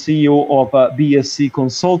Sulaiman, CEO of BSC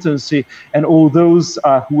Consultancy, and all those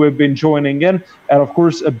who have been joining in. And of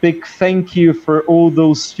course, a big thank you for all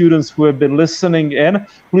those students who have been listening in.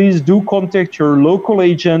 Please do contact your local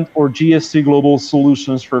agent or GSC Global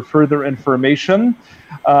Solutions for further information.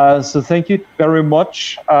 So thank you very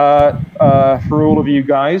much for all of you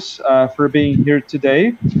guys for being here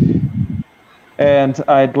today. And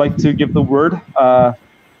I'd like to give the word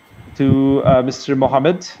to Mr.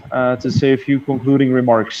 Mohammed to say a few concluding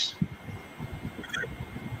remarks.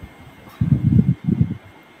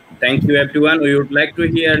 thank you, everyone. We would like to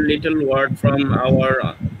hear a little word from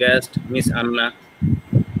our guest, Miss Anna.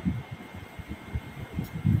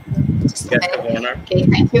 Guest of honor. Okay,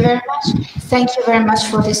 thank you very much. Thank you very much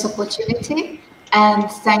for this opportunity. And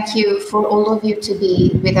thank you for all of you to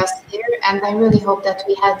be with us here. And I really hope that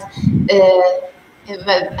we had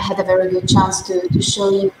a very good chance to show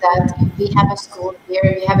you that we have a school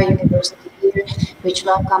here, we have a university here, which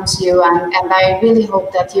welcomes you. And I really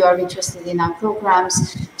hope that you are interested in our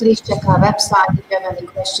programs. Please check our website. If you have any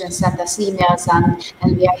questions, send us emails,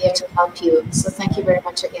 and we are here to help you. So thank you very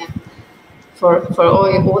much again for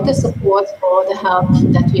all the support, for all the help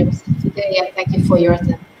that we received today, and thank you for your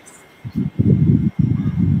attendance.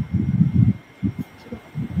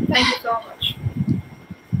 Thank you so much.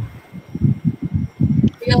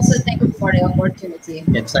 We also thank you for the opportunity.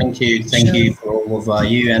 Yeah, thank you for all of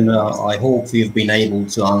you, and I hope we've been able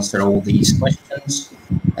to answer all these questions.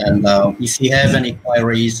 And if you have any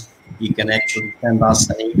queries, you can actually send us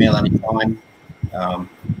an email anytime.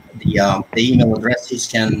 The email addresses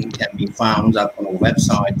can be found up on our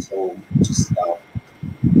website, so just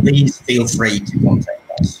please feel free to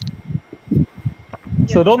contact us.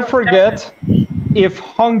 So don't forget, if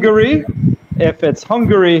it's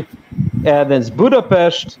Hungary and it's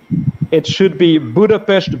Budapest, it should be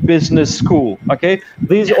Budapest Business School. Okay,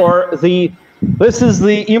 this is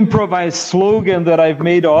the improvised slogan that I've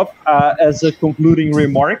made up as a concluding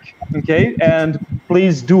remark. Okay, and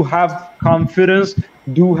please do have confidence,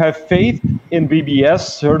 do have faith in BBS,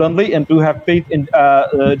 certainly, and do have faith in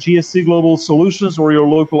GSC Global Solutions or your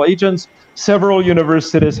local agents. Several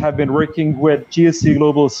universities have been working with GSC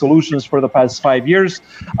Global Solutions for the past 5 years.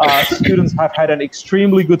 Students have had an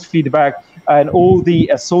extremely good feedback, and all the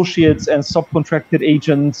associates and subcontracted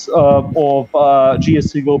agents of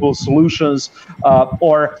GSC Global Solutions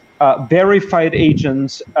are verified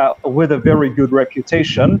agents with a very good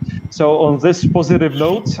reputation. So on this positive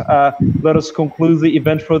note, let us conclude the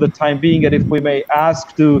event for the time being. And if we may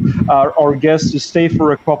ask our guests to stay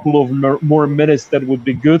for a couple of more minutes, that would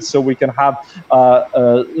be good. So we can have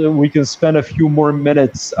we can spend a few more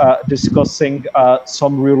minutes discussing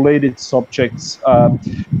some related subjects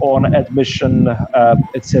on admission,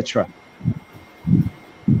 etc.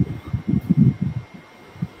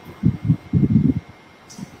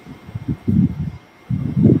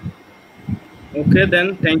 Okay,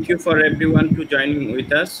 then thank you for everyone to joining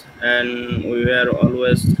with us, and we were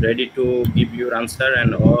always ready to give you answer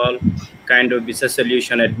and all kind of business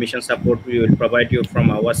solution admission support we will provide you from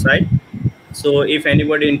our side. So if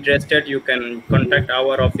anybody interested, you can contact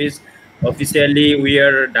our office. Officially,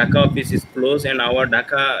 our Dhaka office is closed and our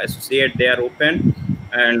Dhaka associate, they are open.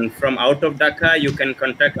 And from out of Dhaka, you can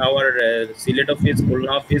contact our Sylhet office, Khulna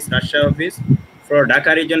office, Rajshahi office. For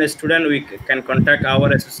Dhaka region student, we can contact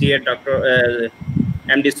our associate, Dr.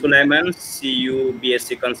 MD Sulaiman, CU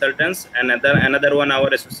BSc Consultants. Another one, our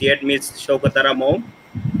associate, Ms. Shaukatara Mom,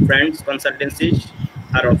 Friends Consultancy,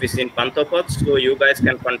 our office in Pantopot. So you guys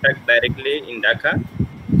can contact directly in Dhaka.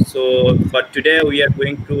 So for today, we are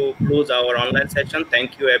going to close our online session.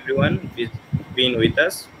 Thank you, everyone, for being with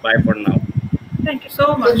us. Bye for now. Thank you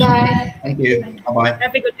so much. Goodbye. Thank you. Bye-bye.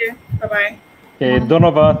 Have a good day. Bye-bye. Okay,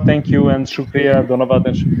 Donova, thank you, and Shukriya, Donova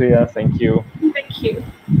and Shukriya, thank you. Thank you.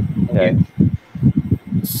 Okay.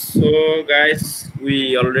 So guys,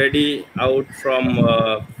 we already out from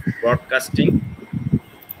broadcasting.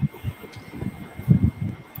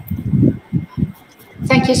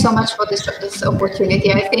 Thank you so much for this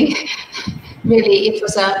opportunity. I think really it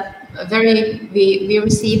was a very, we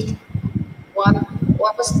received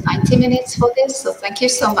almost 90 minutes for this. So thank you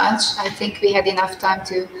so much. I think we had enough time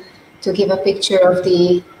to give a picture of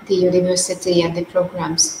the university and the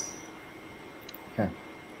programs. Okay.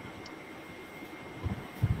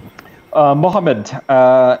 Mohammed,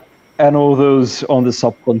 and all those on the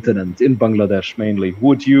subcontinent, in Bangladesh mainly,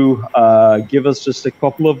 would you give us just a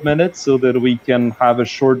couple of minutes so that we can have a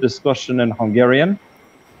short discussion in Hungarian?